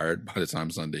 They're tired by the time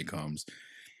Sunday comes.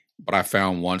 But I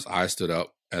found once I stood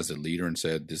up as a leader and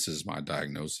said, this is my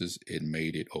diagnosis, it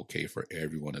made it okay for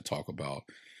everyone to talk about.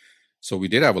 So we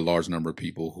did have a large number of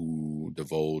people who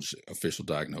divulged official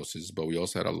diagnoses, but we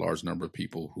also had a large number of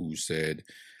people who said,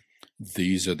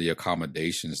 these are the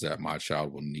accommodations that my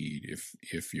child will need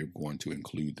if you're going to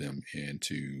include them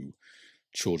into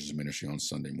children's ministry on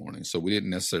Sunday morning. So we didn't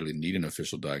necessarily need an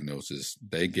official diagnosis.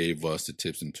 They gave us the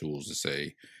tips and tools to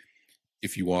say,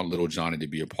 if you want little Johnny to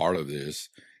be a part of this,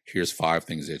 here's 5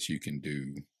 things that you can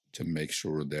do to make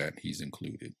sure that he's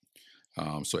included.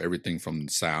 So everything from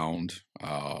sound.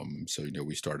 So,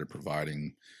 we started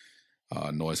providing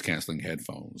noise canceling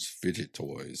headphones, fidget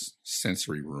toys,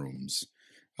 sensory rooms,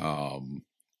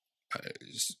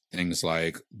 things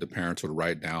like the parents would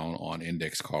write down on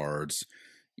index cards,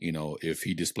 if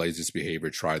he displays this behavior,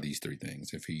 try these 3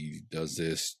 things. If he does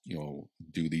this,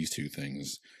 do these 2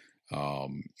 things.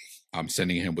 I'm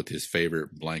sending him with his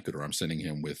favorite blanket, or I'm sending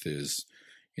him with his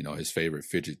favorite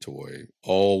fidget toy.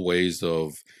 All ways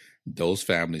of those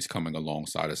families coming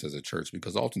alongside us as a church,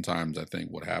 because oftentimes I think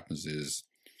what happens is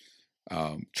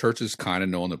churches kind of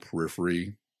know on the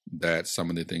periphery that some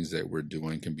of the things that we're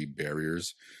doing can be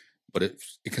barriers, but it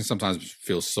can sometimes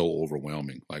feel so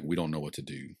overwhelming, like we don't know what to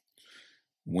do.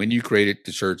 When you created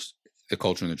the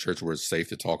culture in the church where it's safe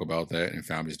to talk about that and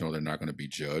families know they're not going to be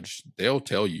judged, they'll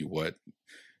tell you what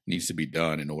needs to be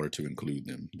done in order to include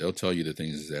them. They'll tell you the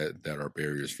things that are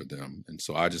barriers for them. And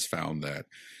so I just found that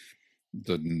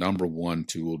the number one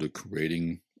tool to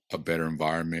creating a better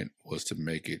environment was to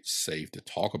make it safe to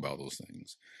talk about those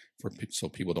things, so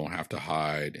people don't have to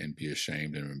hide and be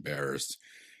ashamed and embarrassed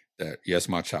that, yes,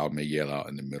 my child may yell out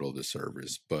in the middle of the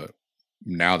service, but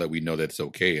now that we know that it's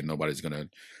okay and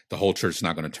the whole church is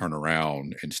not going to turn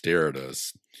around and stare at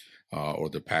us, or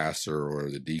the pastor or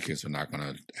the deacons are not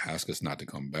going to ask us not to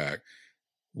come back.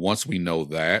 Once we know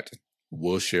that,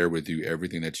 we'll share with you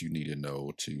everything that you need to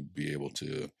know to be able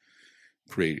to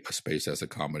create a space that's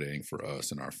accommodating for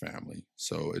us and our family.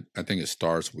 So I think it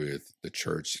starts with the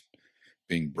church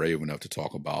being brave enough to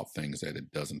talk about things that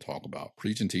it doesn't talk about.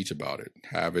 Preach and teach about it.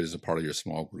 Have it as a part of your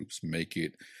small groups. Make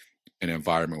it an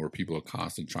environment where people are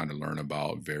constantly trying to learn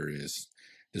about various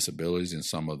disabilities and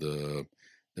some of the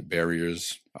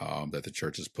barriers that the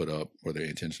church has put up, whether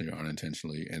intentionally or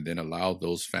unintentionally, and then allow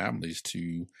those families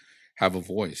to have a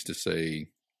voice to say,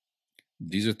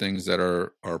 these are things that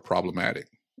are problematic,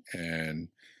 and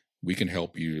we can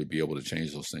help you to be able to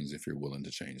change those things if you're willing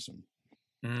to change them.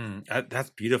 That's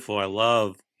beautiful. I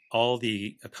love all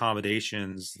the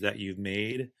accommodations that you've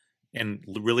made, and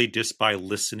really just by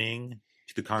listening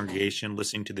to the congregation,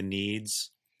 listening to the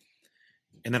needs,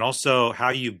 and then also how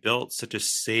you built such a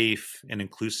safe and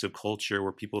inclusive culture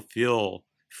where people feel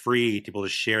free to be able to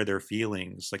share their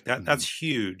feelings. Like that, that's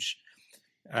huge.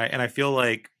 And I feel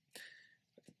like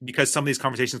because some of these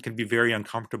conversations can be very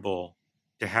uncomfortable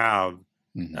to have,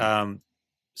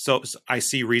 so I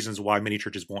see reasons why many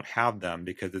churches won't have them,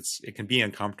 because it can be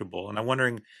uncomfortable. And I'm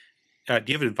wondering, do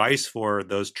you have advice for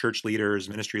those church leaders,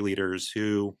 ministry leaders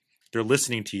who they're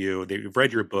listening to you, they've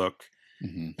read your book,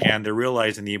 and they're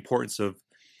realizing the importance of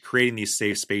creating these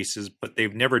safe spaces, but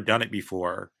they've never done it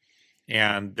before.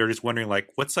 And they're just wondering, like,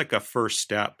 what's like a first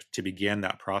step to begin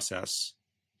that process?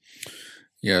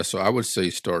 Yeah, so I would say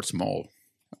start small.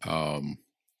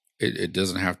 It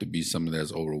doesn't have to be something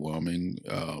that's overwhelming.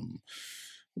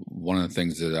 One of the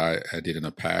things that I did in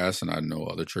the past, and I know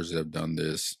other churches have done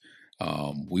this,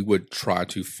 we would try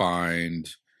to find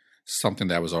something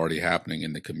that was already happening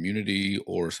in the community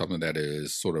or something that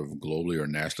is sort of globally or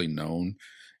nationally known,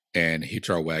 and hitch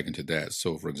our wagon to that.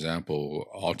 So, for example,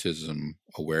 Autism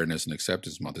Awareness and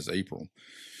Acceptance Month is April.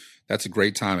 That's a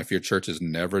great time. If your church has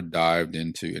never dived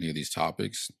into any of these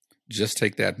topics, just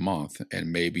take that month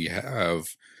and maybe have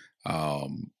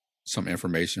some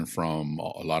information from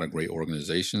a lot of great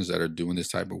organizations that are doing this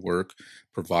type of work.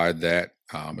 Provide that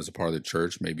as a part of the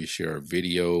church. Maybe share a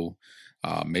video.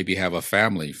 Maybe have a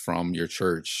family from your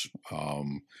church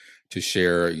to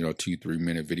share, 2-3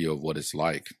 minute video of what it's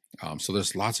like. So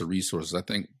there's lots of resources. I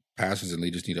think pastors and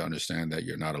leaders need to understand that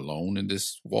you're not alone in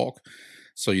this walk.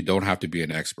 So you don't have to be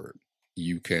an expert.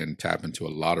 You can tap into a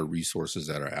lot of resources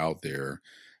that are out there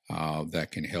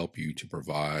that can help you to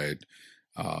provide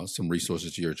some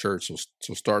resources to your church.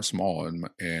 So start small.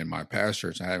 And my past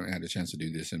church, I haven't had a chance to do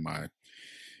this in my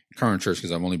current church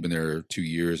because I've only been there 2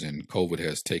 years, and COVID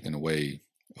has taken away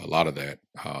a lot of that.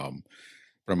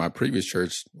 But From my previous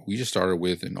church, we just started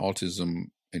with an autism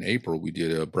in April. We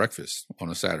did a breakfast on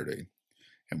a Saturday,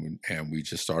 and we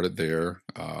just started there.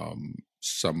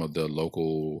 Some of the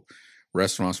local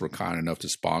restaurants were kind enough to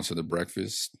sponsor the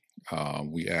breakfast.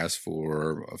 We asked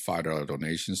for a $5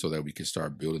 donation so that we could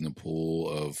start building the pool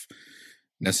of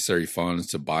necessary funds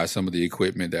to buy some of the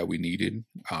equipment that we needed.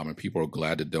 And people are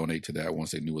glad to donate to that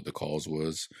once they knew what the cause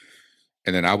was.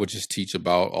 And then I would just teach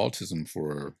about autism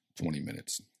for 20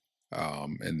 minutes,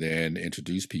 and then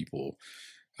introduce people,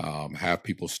 have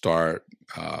people start,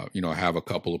 have a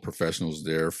couple of professionals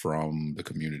there from the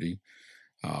community,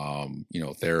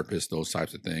 therapists, those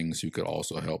types of things who could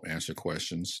also help answer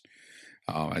questions.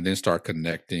 And then start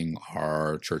connecting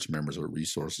our church members with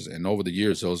resources. And over the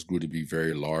years, those grew to be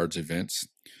very large events,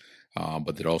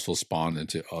 but that also spawned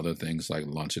into other things like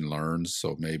lunch and learns.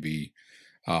 So maybe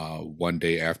one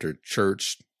day after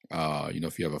church,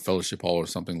 if you have a fellowship hall or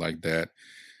something like that,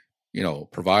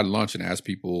 provide lunch and ask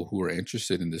people who are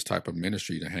interested in this type of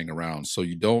ministry to hang around. So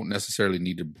you don't necessarily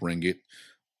need to bring it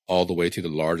all the way to the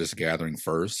largest gathering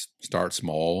first. Start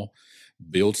small.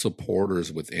 Build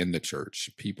supporters within the church,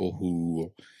 people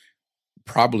who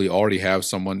probably already have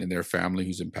someone in their family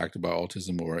who's impacted by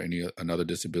autism or another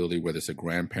disability, whether it's a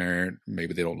grandparent,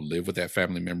 maybe they don't live with that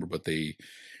family member, but they,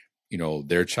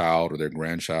 their child or their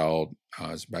grandchild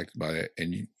is impacted by it.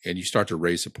 And you start to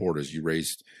raise supporters. You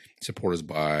raise supporters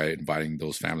by inviting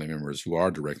those family members who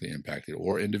are directly impacted,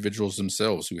 or individuals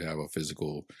themselves who have a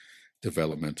physical,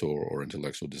 developmental, or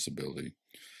intellectual disability.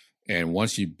 And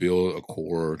once you build a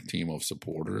core team of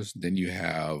supporters, then you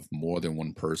have more than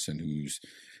one person who's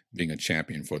being a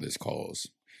champion for this cause.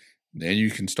 Then you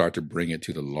can start to bring it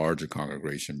to the larger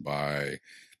congregation by,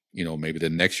 maybe the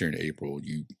next year in April,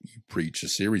 you preach a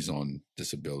series on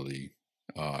disability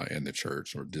in the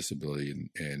church, or disability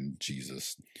and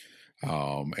Jesus.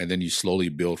 And then you slowly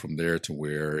build from there to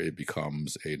where it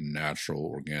becomes a natural,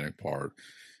 organic part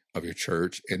of your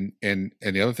church. And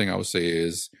the other thing I would say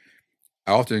is,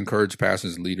 I often encourage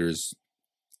pastors and leaders.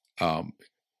 I'm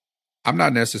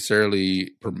not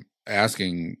necessarily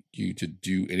asking you to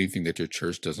do anything that your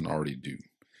church doesn't already do.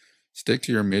 Stick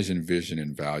to your mission, vision,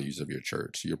 and values of your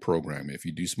church, your program. If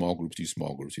you do small groups, do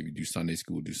small groups. If you do Sunday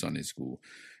school, do Sunday school.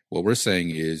 What we're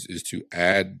saying is to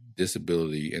add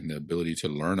disability and the ability to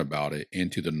learn about it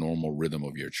into the normal rhythm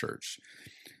of your church.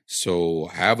 So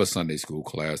have a Sunday school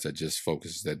class that just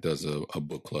focuses, that does a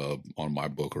book club on my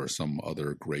book or some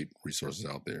other great resources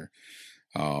out there,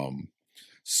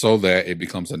 so that it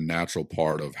becomes a natural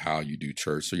part of how you do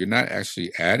church. So you're not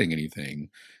actually adding anything.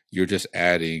 You're just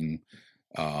adding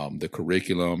the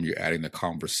curriculum. You're adding the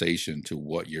conversation to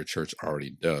what your church already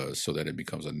does, so that it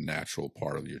becomes a natural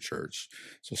part of your church.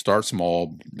 So start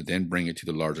small, but then bring it to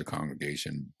the larger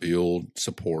congregation. Build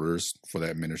supporters for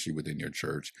that ministry within your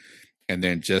church. And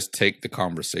then just take the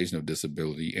conversation of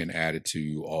disability and add it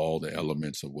to all the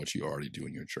elements of what you already do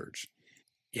in your church.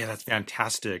 Yeah, that's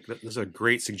fantastic. Those are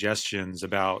great suggestions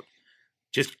about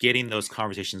just getting those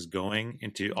conversations going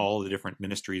into all the different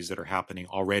ministries that are happening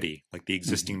already, like the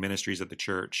existing ministries at the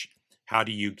church. How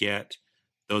do you get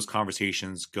those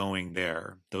conversations going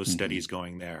there, those studies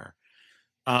going there?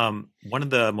 One of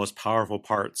the most powerful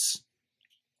parts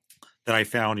that I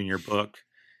found in your book,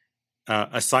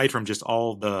 aside from just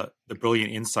all the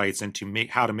brilliant insights into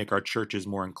how to make our churches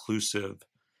more inclusive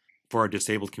for our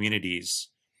disabled communities,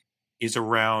 is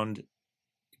around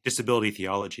disability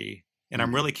theology. And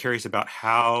I'm really curious about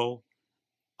how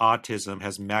autism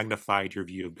has magnified your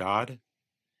view of God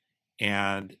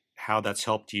and how that's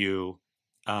helped you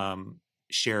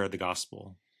share the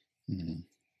gospel.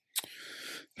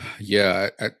 Yeah,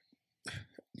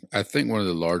 I think one of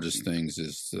the largest things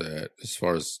is that, as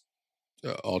far as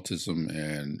autism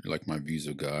and like my views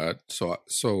of God.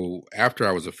 So after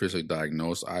I was officially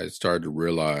diagnosed, I started to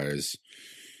realize,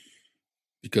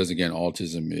 because again,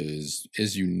 autism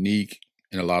is unique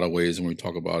in a lot of ways when we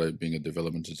talk about it being a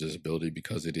developmental disability,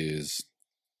 because it is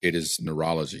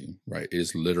neurology, right? It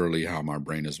is literally how my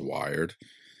brain is wired.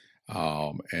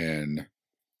 And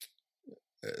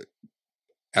I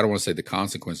don't want to say the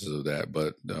consequences of that,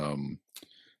 but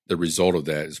the result of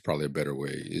that is probably a better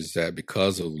way, is that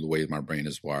because of the way my brain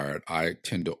is wired, I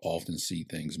tend to often see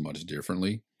things much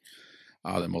differently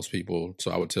than most people.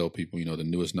 So I would tell people, the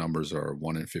newest numbers are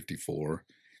 1 in 54.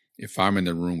 If I'm in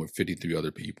the room with 53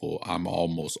 other people, I'm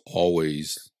almost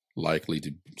always likely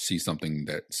to see something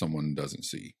that someone doesn't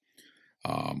see,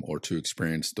 or to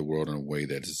experience the world in a way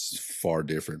that is far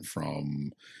different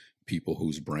from people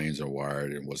whose brains are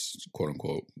wired and what's quote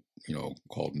unquote,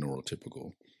 called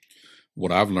neurotypical.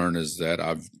 What I've learned is that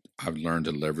I've learned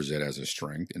to leverage that as a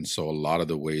strength. And so a lot of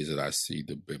the ways that I see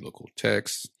the biblical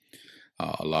text,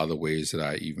 a lot of the ways that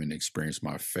I even experience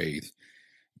my faith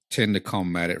tend to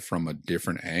come at it from a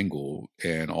different angle.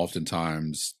 And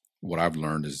oftentimes, what I've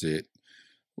learned is that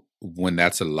when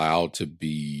that's allowed to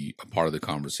be a part of the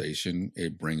conversation,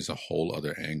 it brings a whole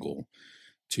other angle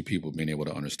to people being able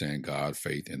to understand God,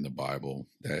 faith in the Bible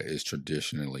that is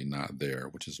traditionally not there,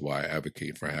 which is why I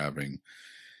advocate for having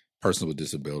persons with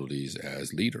disabilities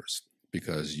as leaders,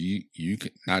 because you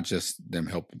can not just them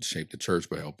helping to shape the church,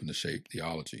 but helping to shape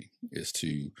theology, is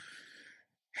to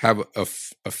have a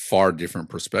far different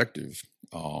perspective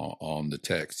on the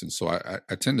text. And so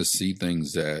I tend to see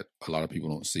things that a lot of people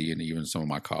don't see, and even some of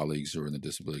my colleagues who are in the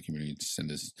disability community send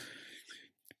this.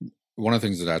 One of the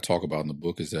things that I talk about in the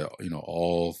book is that,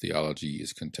 all theology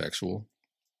is contextual,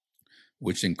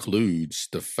 which includes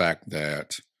the fact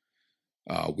that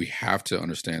we have to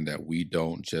understand that we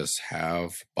don't just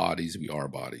have bodies, we are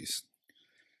bodies,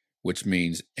 which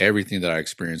means everything that I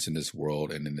experience in this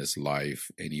world and in this life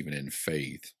and even in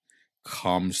faith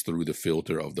comes through the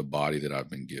filter of the body that I've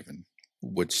been given,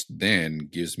 which then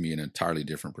gives me an entirely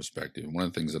different perspective. One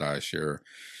of the things that I share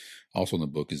also in the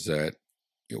book is that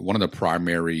one of the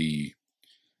primary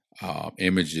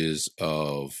images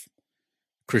of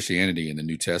Christianity in the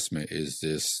New Testament is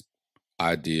this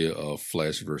idea of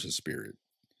flesh versus spirit.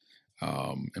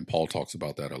 And Paul talks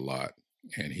about that a lot,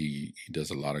 and he does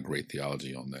a lot of great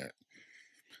theology on that.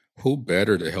 Who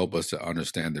better to help us to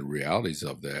understand the realities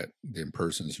of that than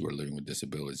persons who are living with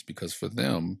disabilities? Because for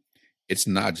them, it's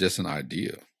not just an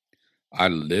idea. I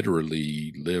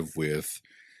literally live with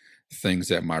things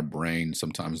that my brain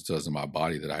sometimes does in my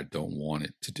body that I don't want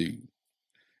it to do.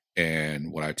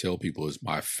 And what I tell people is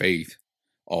my faith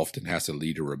often has to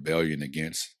lead a rebellion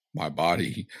against my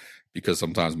body, because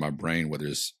sometimes my brain, whether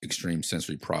it's extreme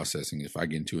sensory processing, if I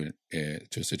get into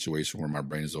a situation where my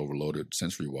brain is overloaded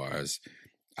sensory wise,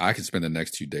 I can spend the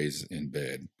next 2 days in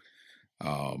bed.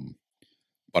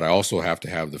 But I also have to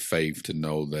have the faith to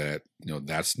know that,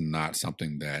 that's not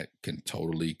something that can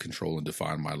totally control and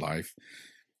define my life.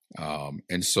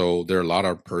 And so there are a lot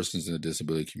of persons in the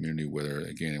disability community, whether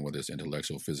it's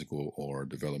intellectual, physical, or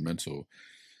developmental,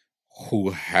 who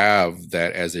have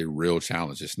that as a real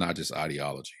challenge. It's not just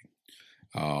ideology,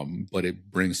 but it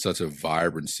brings such a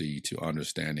vibrancy to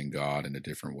understanding God in a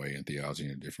different way and theology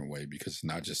in a different way, because it's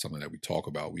not just something that we talk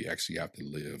about. We actually have to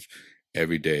live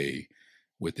every day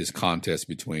with this contest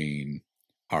between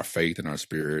our faith and our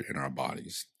spirit and our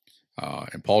bodies.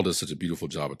 And Paul does such a beautiful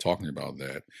job of talking about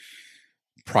that,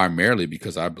 primarily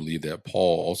because I believe that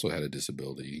Paul also had a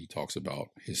disability. He talks about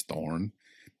his thorn.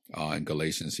 In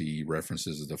Galatians, he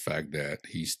references the fact that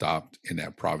he stopped in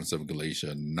that province of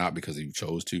Galatia, not because he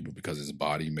chose to, but because his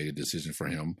body made a decision for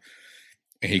him.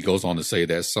 And he goes on to say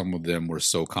that some of them were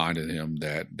so kind to him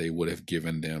that they would have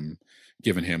given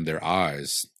him their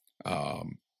eyes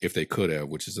if they could have,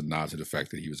 which is a nod to the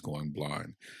fact that he was going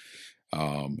blind.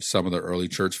 Some of the early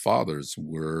church fathers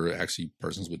were actually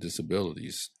persons with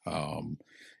disabilities.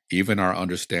 Even our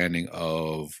understanding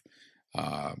of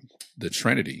the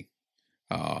Trinity,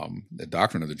 the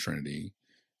doctrine of the Trinity,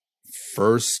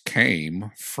 first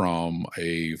came from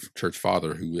a church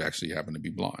father who actually happened to be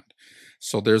blind.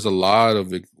 So there's a lot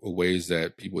of ways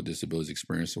that people with disabilities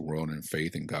experience the world and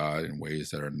faith in God in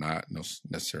ways that are not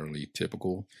necessarily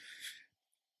typical.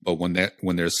 But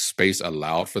when there's space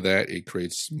allowed for that, it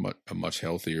creates a much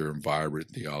healthier and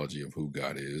vibrant theology of who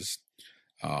God is,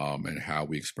 and how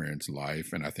we experience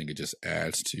life. And I think it just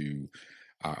adds to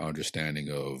our understanding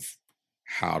of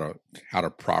how to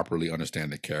properly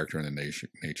understand the character and the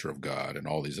nature of God and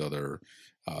all these other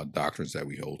doctrines that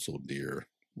we hold so dear.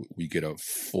 We get a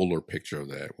fuller picture of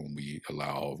that when we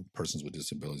allow persons with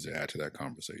disabilities to add to that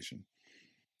conversation.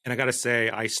 And I got to say,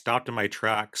 I stopped in my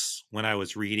tracks when I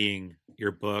was reading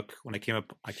your book, when I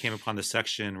came upon the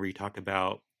section where you talk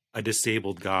about a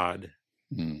disabled God.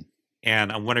 Mm.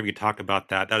 And I'm wondering if you talk about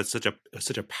that. That is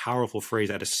such a powerful phrase.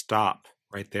 I had to stop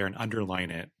right there and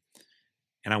underline it.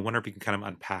 And I wonder if you can kind of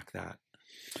unpack that.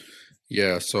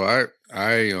 Yeah, so I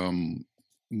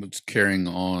was carrying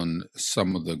on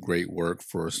some of the great work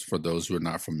for those who are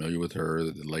not familiar with her,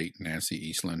 the late Nancy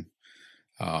Eastland,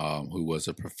 who was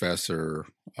a professor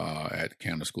at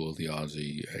Cantor School of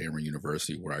Theology at Emory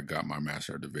University, where I got my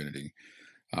Master of Divinity.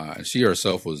 And she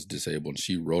herself was disabled.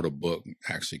 She wrote a book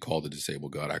actually called The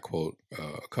Disabled God. I quote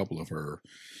a couple of her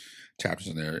chapters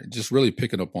in there, just really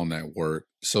picking up on that work.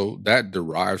 So that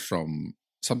derives from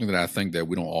something that I think that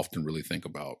we don't often really think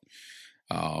about,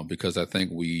 because I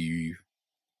think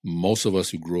most of us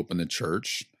who grew up in the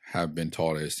church have been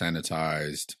taught a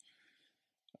sanitized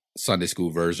Sunday school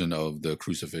version of the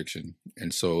crucifixion.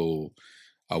 And so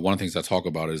one of the things I talk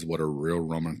about is what a real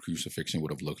Roman crucifixion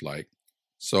would have looked like.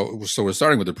 So we're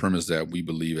starting with the premise that we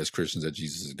believe as Christians that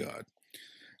Jesus is God.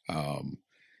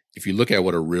 If you look at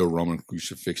what a real Roman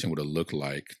crucifixion would have looked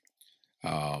like,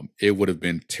 it would have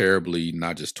been terribly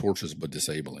not just torturous but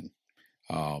disabling.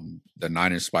 The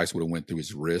 9-inch spikes would have went through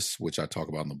his wrists, which I talk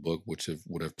about in the book, which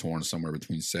would have torn somewhere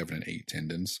between 7 and 8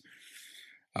 tendons.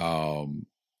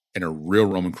 In a real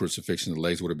Roman crucifixion, the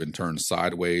legs would have been turned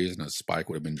sideways, and a spike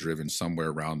would have been driven somewhere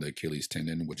around the Achilles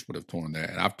tendon, which would have torn that.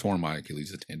 And I've torn my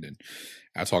Achilles tendon.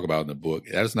 I talk about it in the book.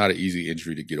 That is not an easy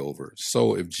injury to get over.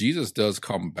 So if Jesus does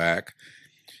come back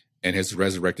and his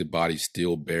resurrected body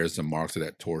still bears the marks of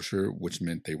that torture, which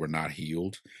meant they were not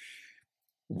healed,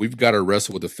 we've got to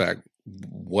wrestle with the fact,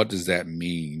 what does that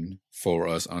mean for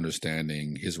us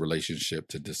understanding his relationship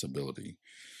to disability?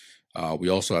 We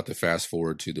also have to fast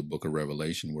forward to the book of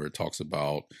Revelation, where it talks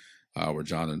about where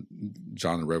John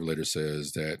the Revelator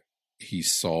says that he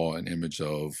saw an image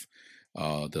of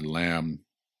the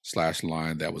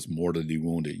lamb/lion that was mortally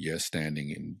wounded, yet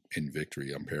standing in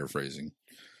victory. I'm paraphrasing,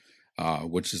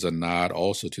 which is a nod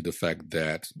also to the fact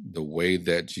that the way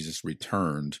that Jesus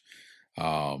returned,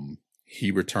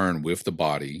 he returned with the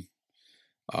body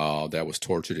that was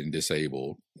tortured and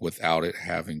disabled without it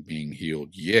having been healed,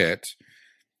 yet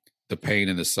the pain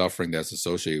and the suffering that's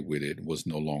associated with it was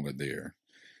no longer there.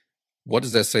 What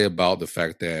does that say about the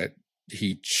fact that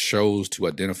he chose to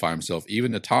identify himself,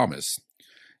 even to Thomas?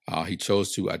 He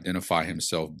chose to identify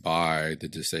himself by the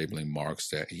disabling marks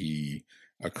that he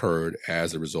occurred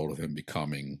as a result of him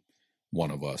becoming one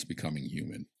of us, becoming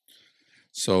human.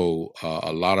 So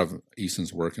a lot of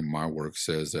Easton's work and my work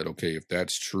says that, okay, if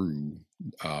that's true,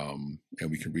 and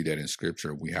we can read that in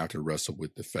scripture, we have to wrestle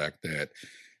with the fact that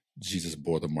Jesus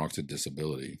bore the marks of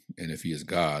disability. And if he is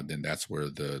God, then that's where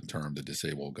the term the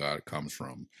disabled God comes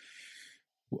from.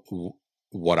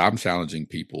 What I'm challenging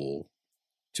people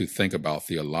to think about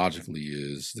theologically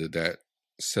is that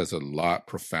says a lot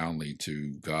profoundly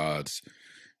to God's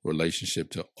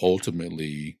relationship to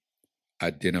ultimately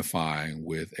identifying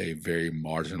with a very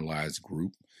marginalized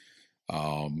group.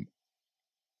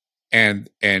 And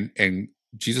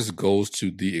Jesus goes to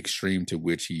the extreme to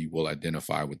which he will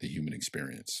identify with the human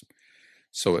experience.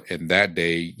 So in that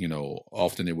day,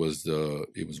 often it was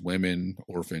women,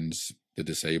 orphans, the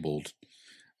disabled,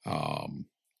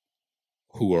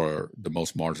 who are the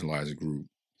most marginalized group.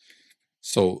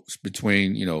 So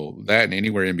between, that and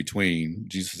anywhere in between,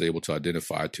 Jesus is able to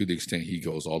identify, to the extent he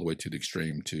goes all the way to the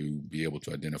extreme, to be able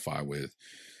to identify with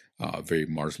a very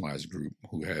marginalized group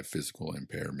who had physical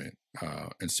impairment.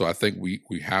 And so I think we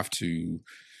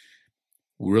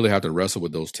really have to wrestle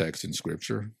with those texts in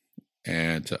scripture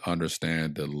and to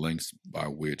understand the lengths by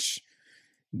which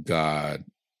God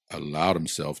allowed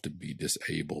himself to be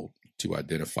disabled to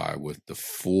identify with the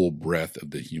full breadth of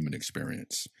the human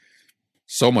experience.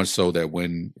 So much so that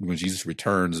when Jesus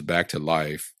returns back to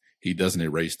life, he doesn't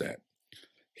erase that.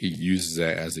 He uses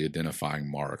that as the identifying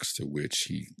marks to which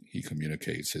he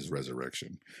communicates his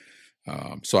resurrection.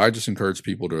 So I just encourage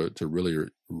people to really,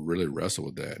 really wrestle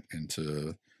with that and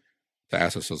to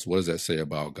ask ourselves, what does that say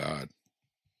about God?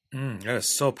 That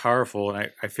is so powerful.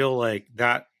 And I feel like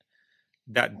that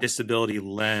disability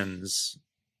lens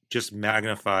just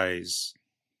magnifies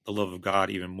the love of God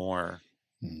even more.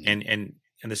 Mm.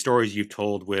 And the stories you've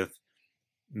told with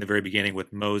in the very beginning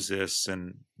with Moses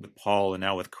and with Paul and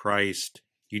now with Christ,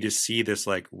 you just see this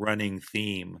like running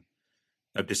theme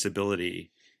of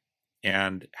disability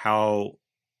and how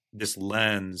this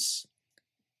lens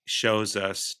shows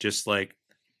us just like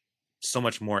so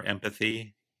much more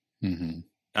empathy in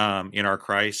our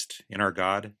Christ, in our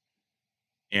God.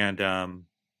 And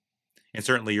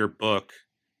certainly your book,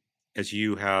 as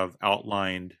you have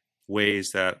outlined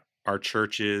ways that our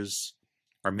churches,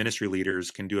 our ministry leaders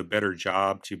can do a better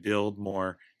job to build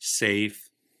more safe,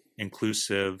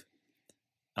 inclusive,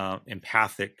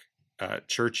 empathic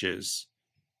churches,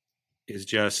 is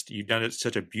just, you've done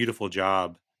such a beautiful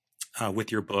job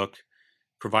with your book,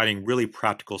 providing really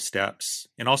practical steps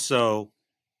and also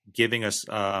giving us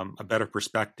a better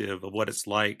perspective of what it's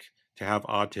like to have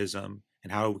autism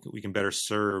and how we can better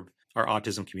serve our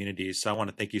autism communities. So I want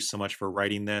to thank you so much for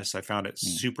writing this. I found it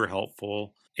super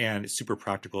helpful and it's super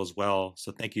practical as well.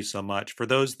 So thank you so much. For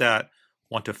those that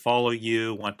want to follow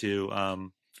you, want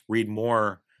to read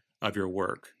more of your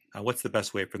work, what's the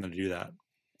best way for them to do that?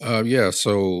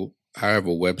 So I have a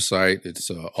website. It's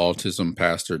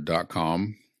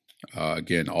autismpastor.com.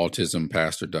 Again,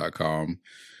 autismpastor.com.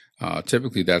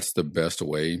 Typically, that's the best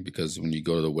way because when you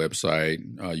go to the website,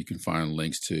 you can find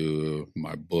links to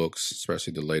my books,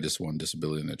 especially the latest one,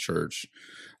 Disability in the Church,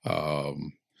 my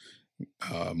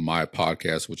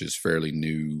podcast, which is fairly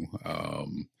new,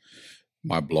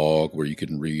 my blog where you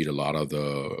can read a lot of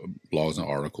the blogs and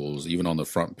articles. Even on the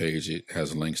front page, it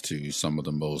has links to some of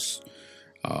the most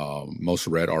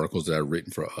read articles that I've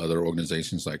written for other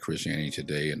organizations like Christianity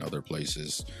Today and other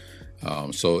places.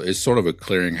 So it's sort of a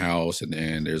clearinghouse,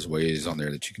 and there's ways on there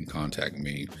that you can contact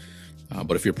me.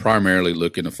 But if you're primarily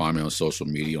looking to find me on social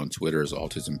media, on Twitter as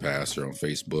Autism Pastor, on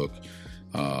Facebook,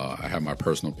 I have my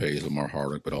personal page, Lamar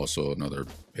Hardwick, but also another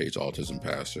page, Autism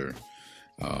Pastor.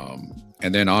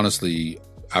 And then honestly,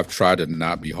 I've tried to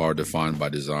not be hard to find by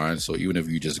design. So even if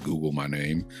you just Google my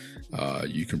name,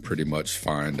 you can pretty much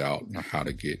find out how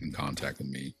to get in contact with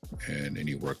me and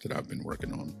any work that I've been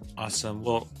working on. Awesome.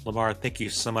 Well, Lamar, thank you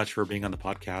so much for being on the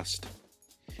podcast.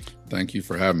 Thank you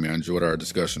for having me. I enjoyed our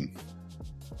discussion.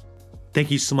 Thank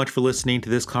you so much for listening to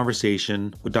this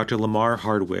conversation with Dr. Lamar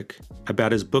Hardwick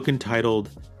about his book entitled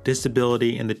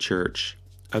Disability in the Church,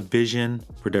 A Vision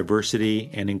for Diversity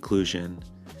and Inclusion.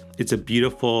 It's a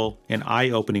beautiful and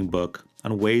eye-opening book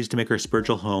on ways to make our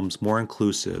spiritual homes more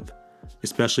inclusive,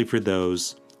 especially for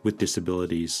those with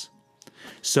disabilities.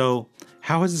 So,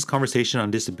 how has this conversation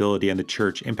on disability and the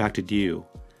church impacted you?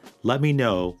 Let me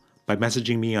know by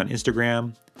messaging me on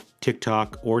Instagram,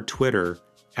 TikTok, or Twitter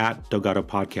at Delgado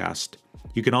Podcast.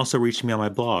 You can also reach me on my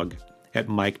blog at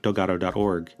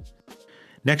mikedelgado.org.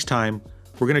 Next time,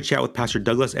 we're going to chat with Pastor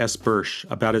Douglas S. Burch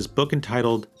about his book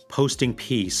entitled Posting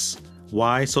Peace,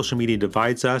 Why Social Media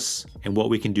Divides Us and What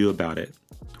We Can Do About It.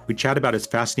 We chat about his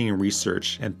fascinating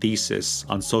research and thesis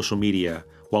on social media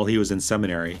while he was in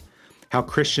seminary, how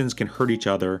Christians can hurt each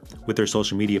other with their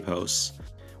social media posts,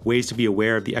 ways to be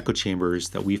aware of the echo chambers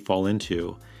that we fall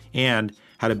into, and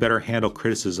how to better handle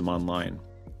criticism online.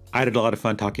 I had a lot of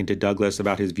fun talking to Douglas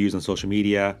about his views on social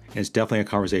media, and it's definitely a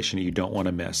conversation you don't want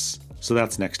to miss. So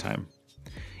that's next time.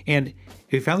 And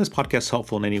if you found this podcast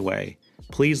helpful in any way,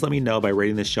 please let me know by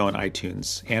rating this show on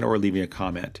iTunes and or leaving a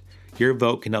comment. Your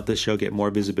vote can help this show get more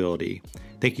visibility.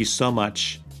 Thank you so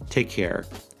much. Take care,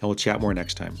 and we'll chat more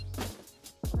next time.